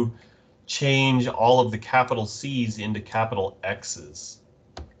to change all of the capital C's into capital X's.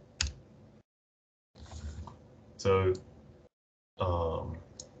 So,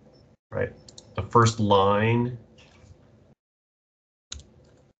 right, the first line,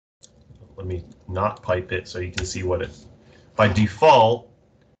 let me not pipe it so you can see what it, by default,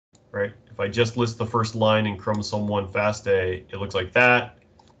 right, if I just list the first line in chromosome 1 FASTA, it looks like that.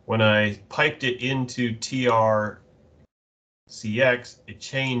 When I piped it into TRCX, it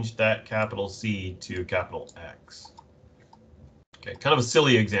changed that capital C to capital X. Okay, kind of a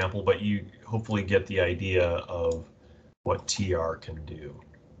silly example, but you hopefully get the idea of what TR can do.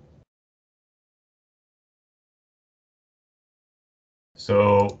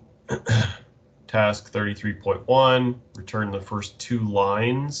 So task 33.1, return the first 2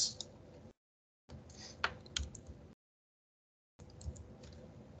 lines.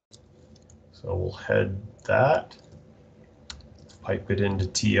 So we'll head that, pipe it into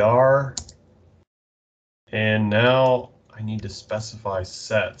TR, and now I need to specify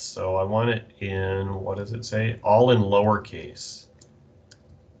sets. So I want it in, what does it say? All in lowercase.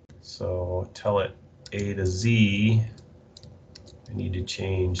 So tell it A to Z. I need to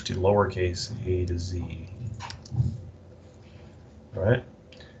change to lowercase A to Z. All right.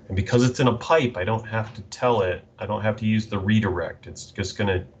 And because it's in a pipe, I don't have to tell it, I don't have to use the redirect. It's just going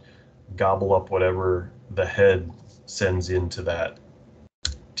to gobble up whatever the head sends into that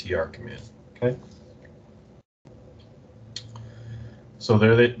TR command. Okay. So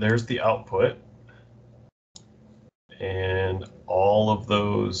there's the output. And all of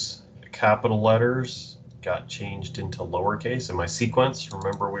those capital letters got changed into lowercase in my sequence.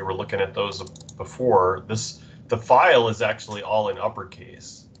 Remember, we were looking at those before. The file is actually all in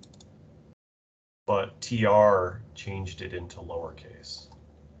uppercase, but TR changed it into lowercase.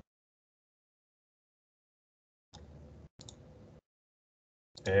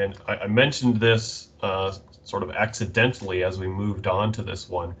 And I mentioned this sort of accidentally as we moved on to this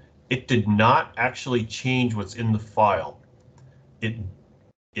one. It did not actually change what's in the file. It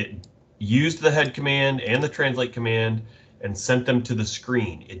used the head command and the translate command and sent them to the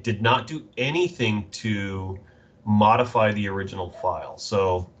screen. It did not do anything to modify the original file.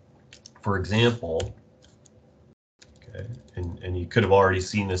 So, for example, okay, and you could have already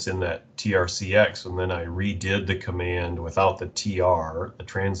seen this in that TRCX, and then I redid the command without the TR, the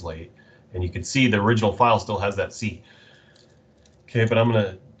translate, and you can see the original file still has that C. Okay, but I'm going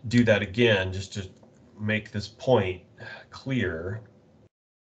to do that again just to make this point clear.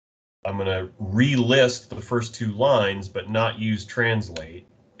 I'm going to relist the first 2 lines, but not use translate.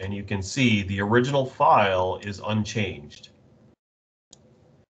 And you can see the original file is unchanged.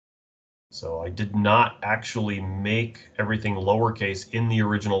 So I did not actually make everything lowercase in the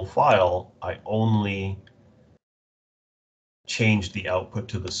original file. I only changed the output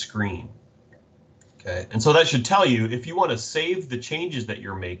to the screen. Okay, and so that should tell you if you want to save the changes that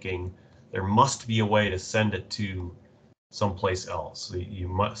you're making, there must be a way to send it to someplace else. So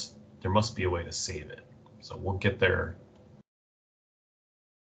there must be a way to save it. So we'll get there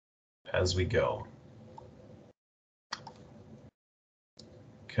as we go.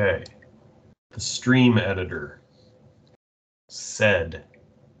 Okay, the stream editor, sed.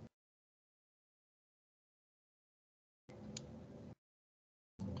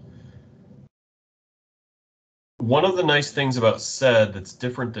 One of the nice things about sed that's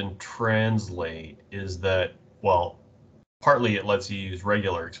different than translate is that, well, partly it lets you use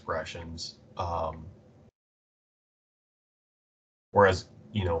regular expressions. Whereas,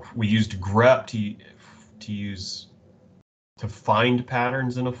 you know, we used grep to find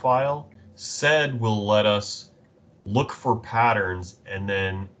patterns in a file. Sed will let us look for patterns and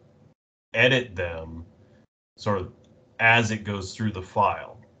then edit them, sort of as it goes through the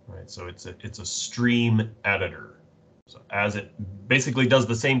file, right? So it's a stream editor. So as it basically does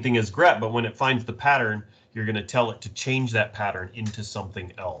the same thing as grep, but when it finds the pattern, you're going to tell it to change that pattern into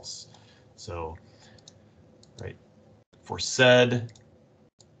something else. So, right, for sed,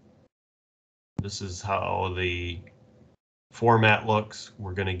 this is how the format looks.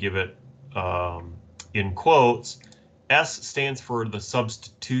 We're going to give it in quotes. S stands for the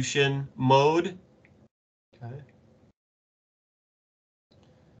substitution mode. Okay.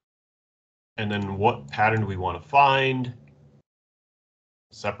 And then what pattern do we want to find?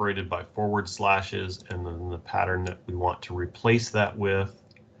 Separated by forward slashes, and then the pattern that we want to replace that with,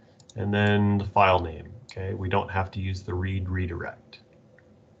 and then the file name. Okay, we don't have to use the read redirect.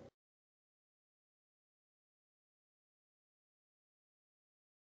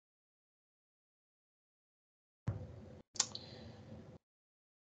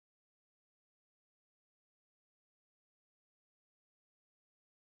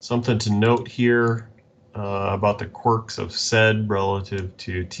 Something to note here about the quirks of sed relative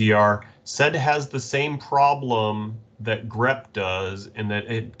to tr. Sed has the same problem that grep does in that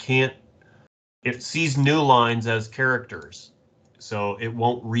it sees new lines as characters. So it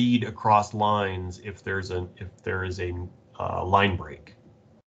won't read across lines if there is a line break.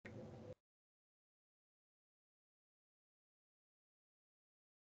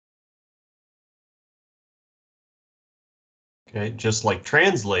 Okay, just like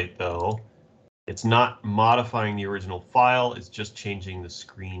translate though, it's not modifying the original file, it's just changing the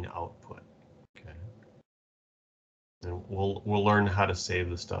screen output. Okay. And we'll learn how to save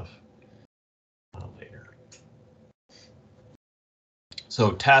the stuff later.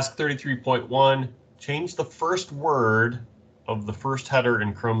 So task 33.1, change the first word of the first header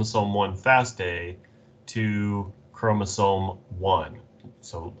in chromosome 1 FASTA to chromosome 1.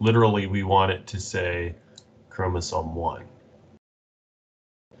 So literally we want it to say chromosome 1.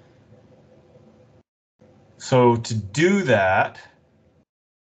 So to do that,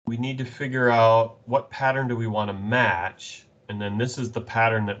 we need to figure out what pattern do we want to match, and then this is the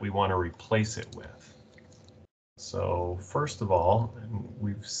pattern that we want to replace it with. So first of all,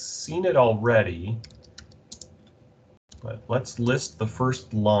 we've seen it already, but let's list the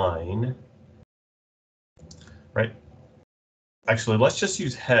first line, right? Actually, let's just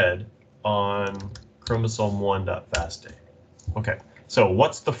use head on chromosome 1.FASTA. Okay, so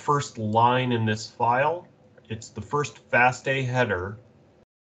what's the first line in this file? It's the first FASTA header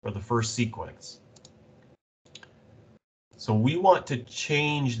for the first sequence. So we want to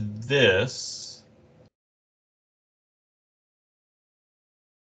change this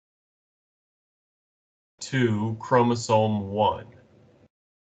to chromosome 1.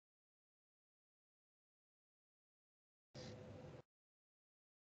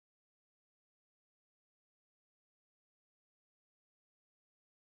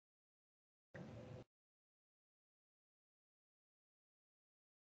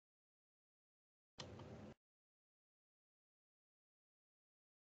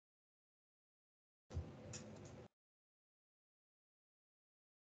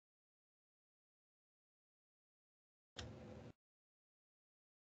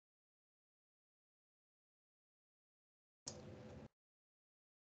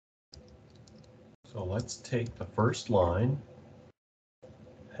 So let's take the first line,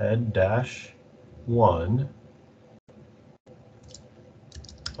 head-1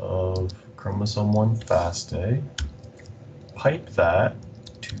 of chromosome 1 FASTA, pipe that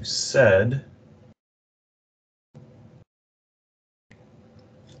to sed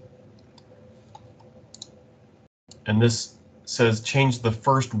and this says change the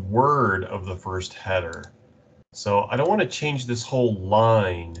first word of the first header. So I don't want to change this whole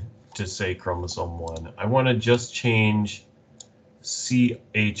line to say chromosome 1. I want to just change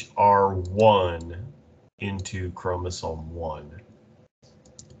CHR1 into chromosome 1.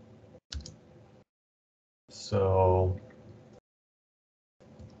 So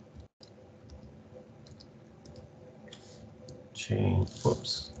change,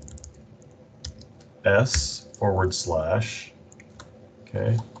 whoops, S//.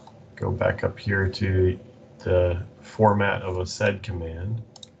 Okay, go back up here to the format of a sed command.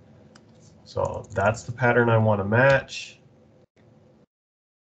 So that's the pattern I want to match.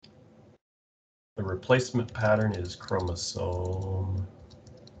 The replacement pattern is chromosome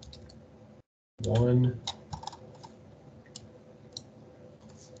 1.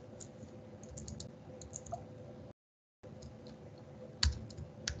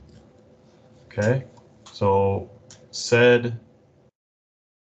 Okay, so sed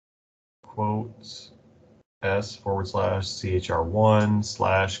quotes S//CHR1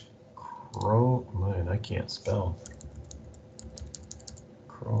 / man, I can't spell.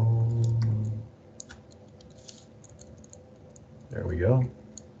 There we go.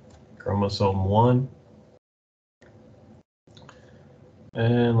 Chromosome 1.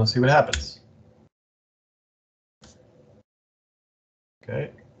 And let's see what happens.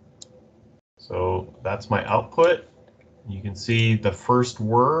 Okay. So that's my output. You can see the first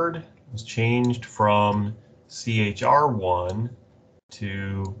word was changed from CHR1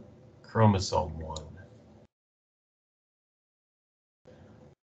 to chromosome 1.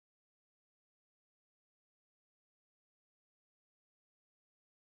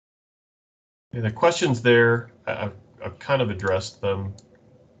 Okay, the questions there, I've kind of addressed them.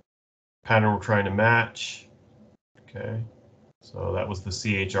 Pattern we're trying to match. Okay, so that was the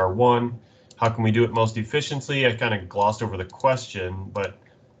CHR1. How can we do it most efficiently? I kind of glossed over the question, but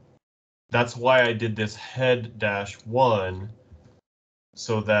that's why I did this head-1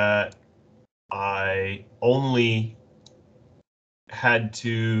 so that I only had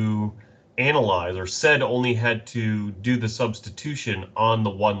to analyze, or said only had to do the substitution on the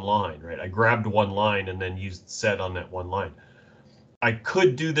one line, right? I grabbed one line and then used said on that one line. I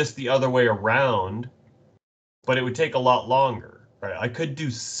could do this the other way around, but it would take a lot longer, right? I could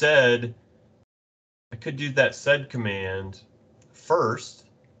do said, I could do that said command first.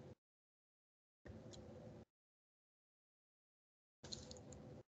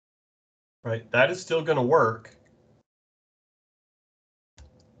 Right, that is still going to work.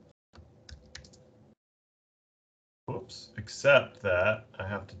 Whoops, except that I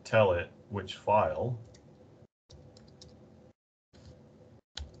have to tell it which file.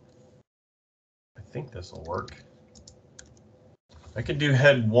 I think this will work. I could do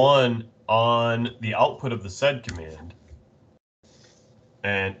head1 on the output of the sed command.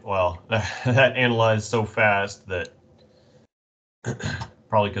 And, well, that analyzed so fast that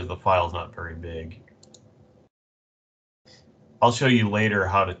probably because the file's not very big. I'll show you later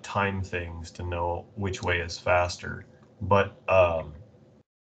how to time things to know which way is faster. But,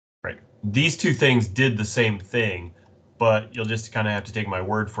 right, these two things did the same thing, but you'll just kind of have to take my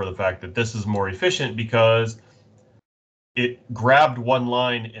word for the fact that this is more efficient because it grabbed one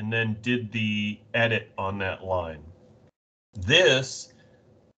line and then did the edit on that line. This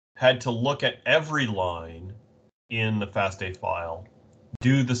had to look at every line in the FASTA file,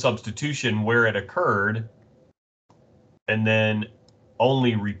 do the substitution where it occurred, and then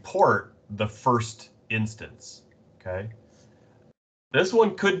only report the first instance. Okay. This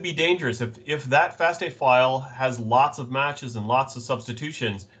one could be dangerous. If that FASTA file has lots of matches and lots of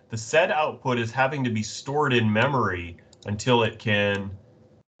substitutions, the said output is having to be stored in memory until it can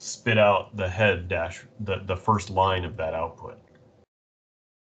spit out the head dash, the first line of that output.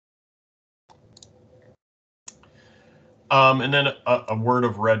 And then a word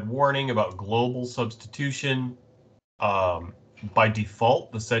of red warning about global substitution. By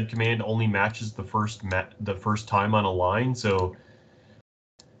default, the said command only matches the first time on a line. So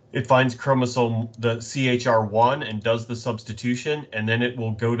it finds chromosome, the CHR1, and does the substitution, and then it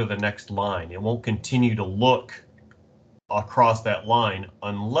will go to the next line. It won't continue to look across that line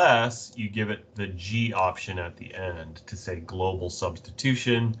unless you give it the G option at the end to say global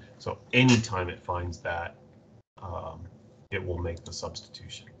substitution. So anytime it finds that, it will make the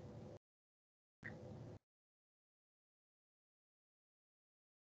substitution.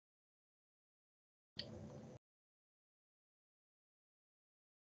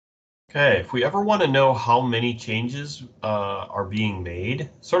 Okay, if we ever want to know how many changes are being made,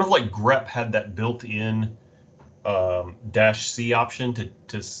 sort of like grep had that built-in -C option to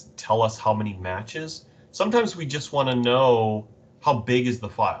tell us how many matches, sometimes we just want to know how big is the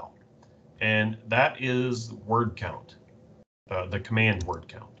file, and that is word count, the command word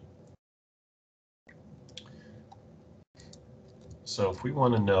count. So if we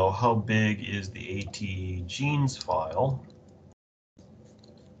want to know how big is the AT genes file,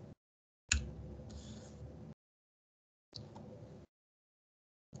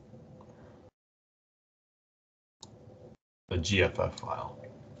 the GFF file.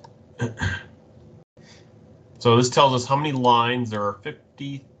 So this tells us how many lines. There are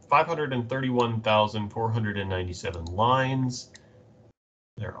 531,497 lines.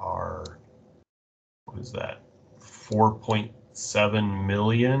 There are, what is that, 4.7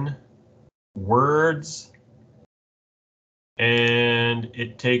 million words. And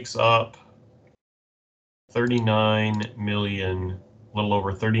it takes up 39 million, a little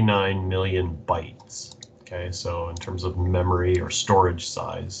over 39 million bytes. Okay, so in terms of memory or storage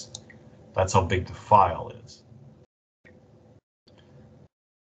size, that's how big the file is.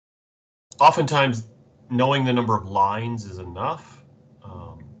 Oftentimes, knowing the number of lines is enough.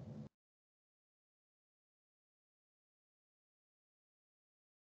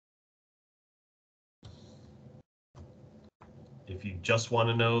 if you just want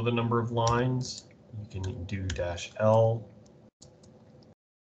to know the number of lines, you can do -L.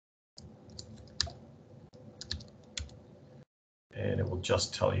 And it will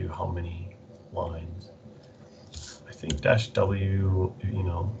just tell you how many lines. I think -W, you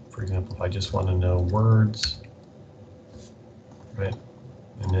know, for example, if I just want to know words, right?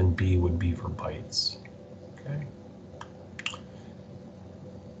 And then B would be for bytes. Okay.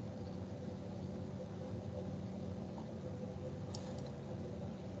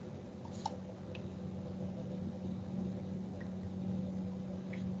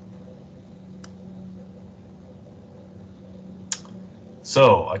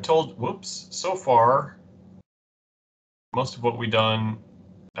 So I told, whoops, so far, most of what we've done,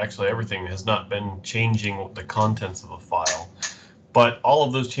 actually everything has not been changing the contents of a file, but all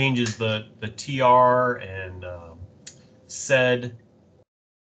of those changes, the TR and sed,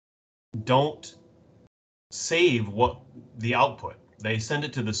 don't save what the output. They send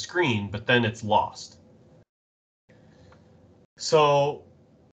it to the screen, but then it's lost. So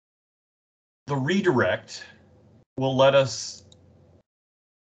the redirect will let us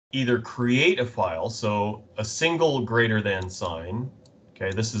either create a file, so a single greater than sign. Okay,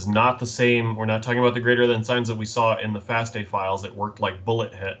 this is not the same. We're not talking about the greater than signs that we saw in the FASTA files that worked like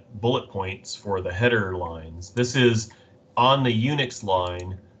bullet points for the header lines. This is on the Unix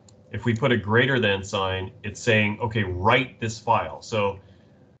line. If we put a greater than sign, it's saying, okay, write this file. So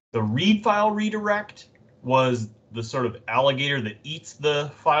the read file redirect was the sort of alligator that eats the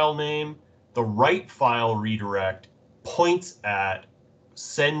file name. The write file redirect points at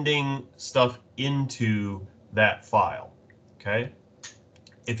sending stuff into that file. Okay.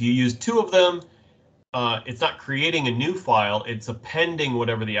 If you use two of them, it's not creating a new file. It's appending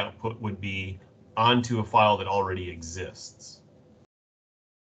whatever the output would be onto a file that already exists.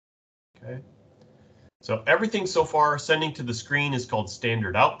 Okay. So everything so far sending to the screen is called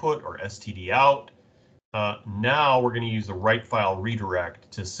standard output or std out. Now we're going to use the write file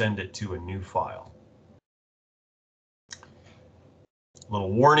redirect to send it to a new file.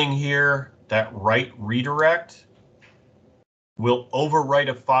 Little warning here, that write redirect will overwrite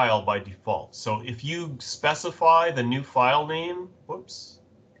a file by default. So if you specify the new file name, whoops.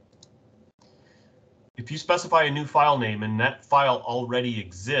 If you specify a new file name and that file already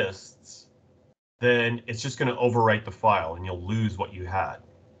exists, then it's just going to overwrite the file and you'll lose what you had.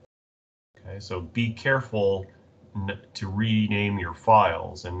 Okay, so be careful to rename your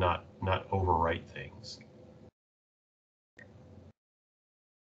files and not overwrite things.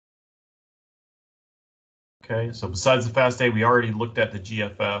 Okay, so besides the FASTA, we already looked at the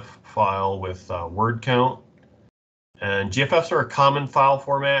GFF file with word count. And GFFs are a common file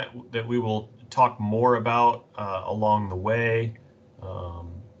format that we will talk more about along the way.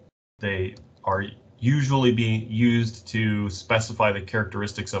 They are usually being used to specify the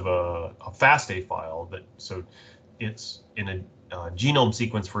characteristics of a FASTA file. So it's in a genome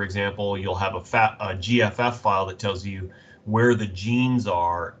sequence, for example, you'll have a GFF file that tells you where the genes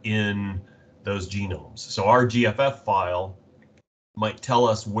are in those genomes. So our GFF file might tell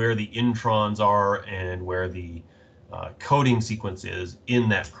us where the introns are and where the coding sequence is in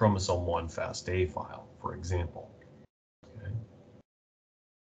that chromosome 1 FASTA file, for example. Okay.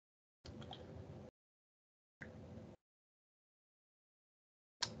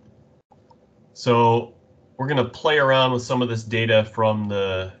 So we're going to play around with some of this data from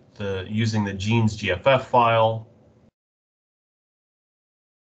using the genes GFF file.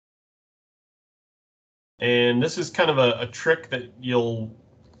 And this is kind of a trick that you'll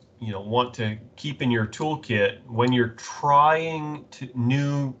want to keep in your toolkit when you're trying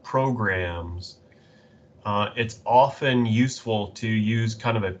new programs. It's often useful to use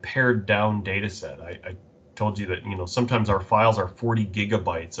kind of a pared down data set. I told you that sometimes our files are 40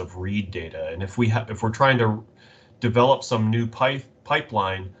 gigabytes of read data, and if we're trying to develop some new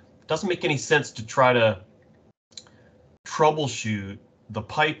pipeline, it doesn't make any sense to try to troubleshoot the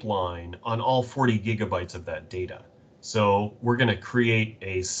pipeline on all 40 gigabytes of that data. So we're going to create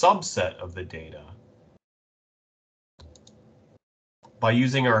a subset of the data by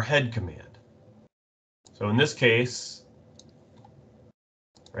using our head command. So in this case,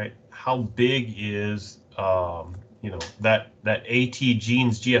 right, how big is that AT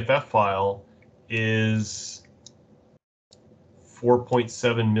genes GFF file is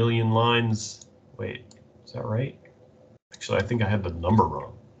 4.7 million lines. Wait, is that right? Actually, I think I had the number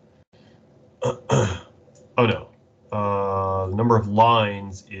wrong. Oh no, the number of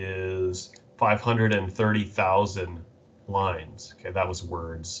lines is 530,000 lines. Okay, that was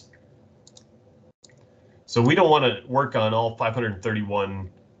words. So we don't want to work on all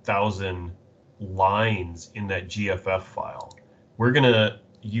 531,000 lines in that GFF file. we're going to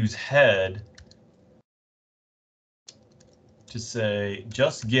use head to say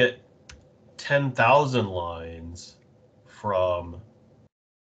just get 10,000 lines from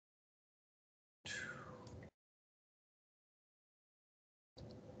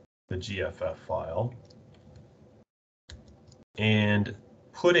the GFF file and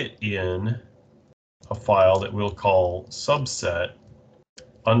put it in a file that we'll call subset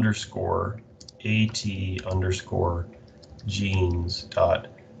underscore at underscore genes.gff.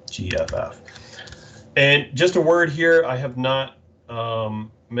 And just a word here, I have not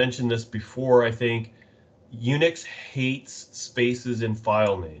mentioned this before, I think. Unix hates spaces in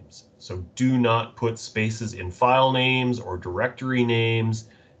file names. So do not put spaces in file names or directory names.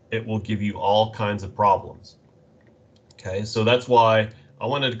 It will give you all kinds of problems. Okay, so that's why I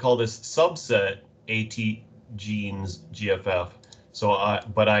wanted to call this subset AT genes GFF. So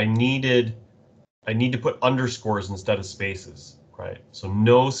I need to put underscores instead of spaces, right? So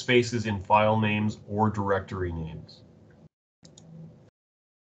no spaces in file names or directory names.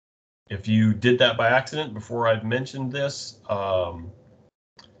 If you did that by accident before I've mentioned this,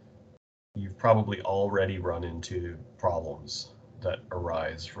 you've probably already run into problems that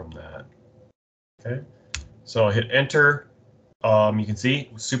arise from that. Okay, so I hit enter. You can see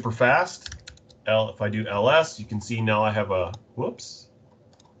super fast. If I do ls, you can see now I have a, whoops,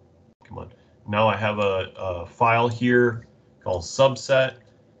 come on. Now I have a file here called subset.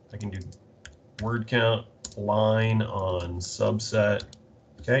 I can do word count line on subset.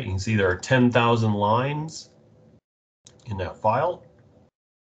 Okay, you can see there are 10,000 lines in that file.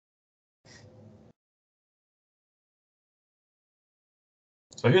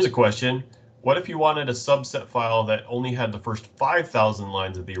 So here's a question. What if you wanted a subset file that only had the first 5,000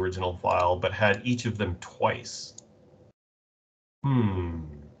 lines of the original file, but had each of them twice?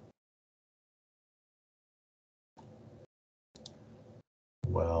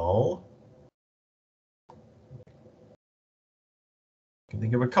 Well, I can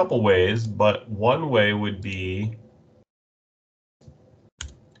think of a couple ways, but one way would be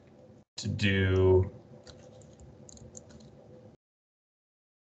to do,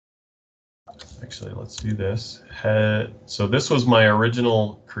 actually, let's do this. So this was my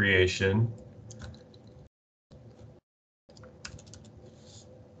original creation.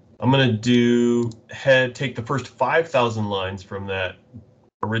 I'm going to do take the first 5,000 lines from that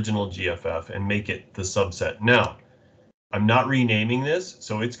original GFF and make it the subset. Now, I'm not renaming this,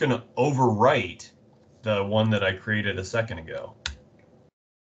 so it's going to overwrite the one that I created a second ago.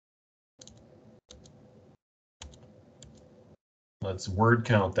 Let's word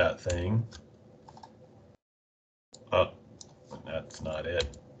count that thing. Oh, that's not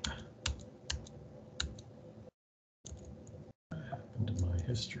it. What happened to my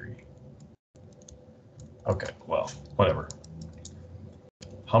history? Okay, well, whatever.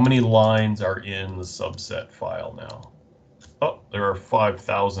 How many lines are in the subset file now? Oh, there are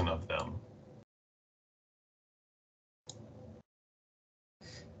 5,000 of them.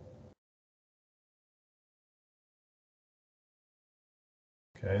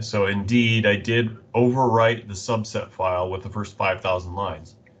 Okay, so indeed, I did overwrite the subset file with the first 5,000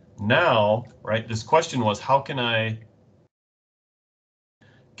 lines. Now, right, this question was, how can I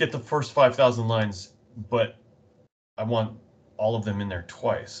get the first 5,000 lines, but I want all of them in there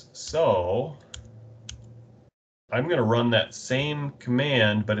twice? So I'm going to run that same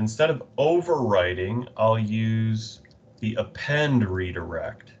command, but instead of overwriting, I'll use the append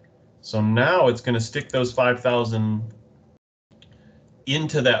redirect. So now it's going to stick those 5,000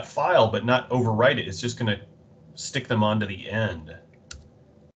 into that file, but not overwrite it. It's just going to stick them onto the end.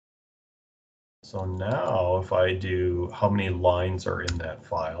 So now if I do how many lines are in that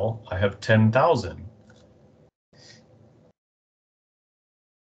file, I have 10,000.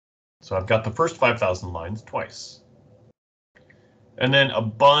 So I've got the first 5,000 lines twice. And then a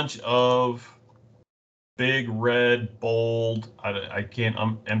bunch of big, red, bold, I can't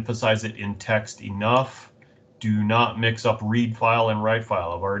emphasize it in text enough. Do not mix up read file and write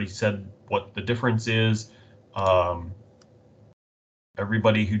file. I've already said what the difference is.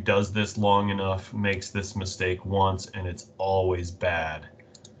 Everybody who does this long enough makes this mistake once, and it's always bad.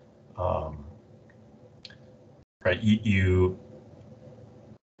 Right?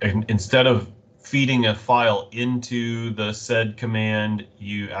 Instead of feeding a file into the sed command,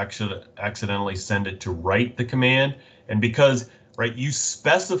 you actually accidentally send it to write the command. And because, right, you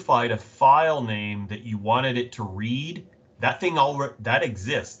specified a file name that you wanted it to read, that thing already that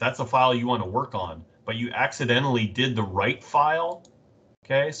exists. That's a file you want to work on, but you accidentally did the write file.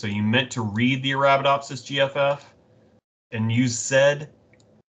 Okay, so you meant to read the Arabidopsis GFF and use sed,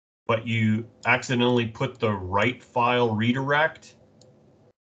 but you accidentally put the right file redirect,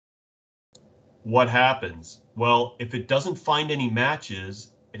 what happens? Well, if it doesn't find any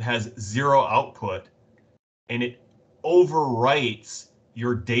matches, it has 0 output, and it overwrites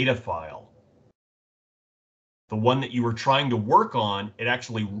your data file. The one that you were trying to work on, it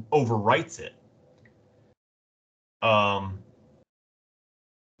actually overwrites it.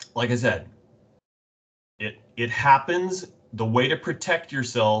 Like I said, it happens. The way to protect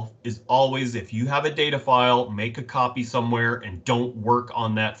yourself is always, if you have a data file, make a copy somewhere and don't work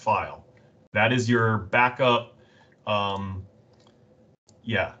on that file. That is your backup.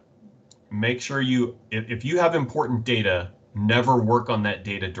 Yeah, make sure if you have important data, never work on that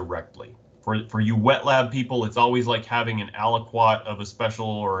data directly. For you wet lab people, it's always like having an aliquot of a special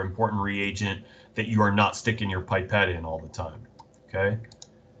or important reagent that you are not sticking your pipette in all the time. Okay?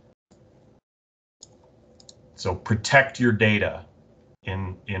 So protect your data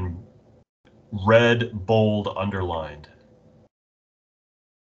in red, bold, underlined.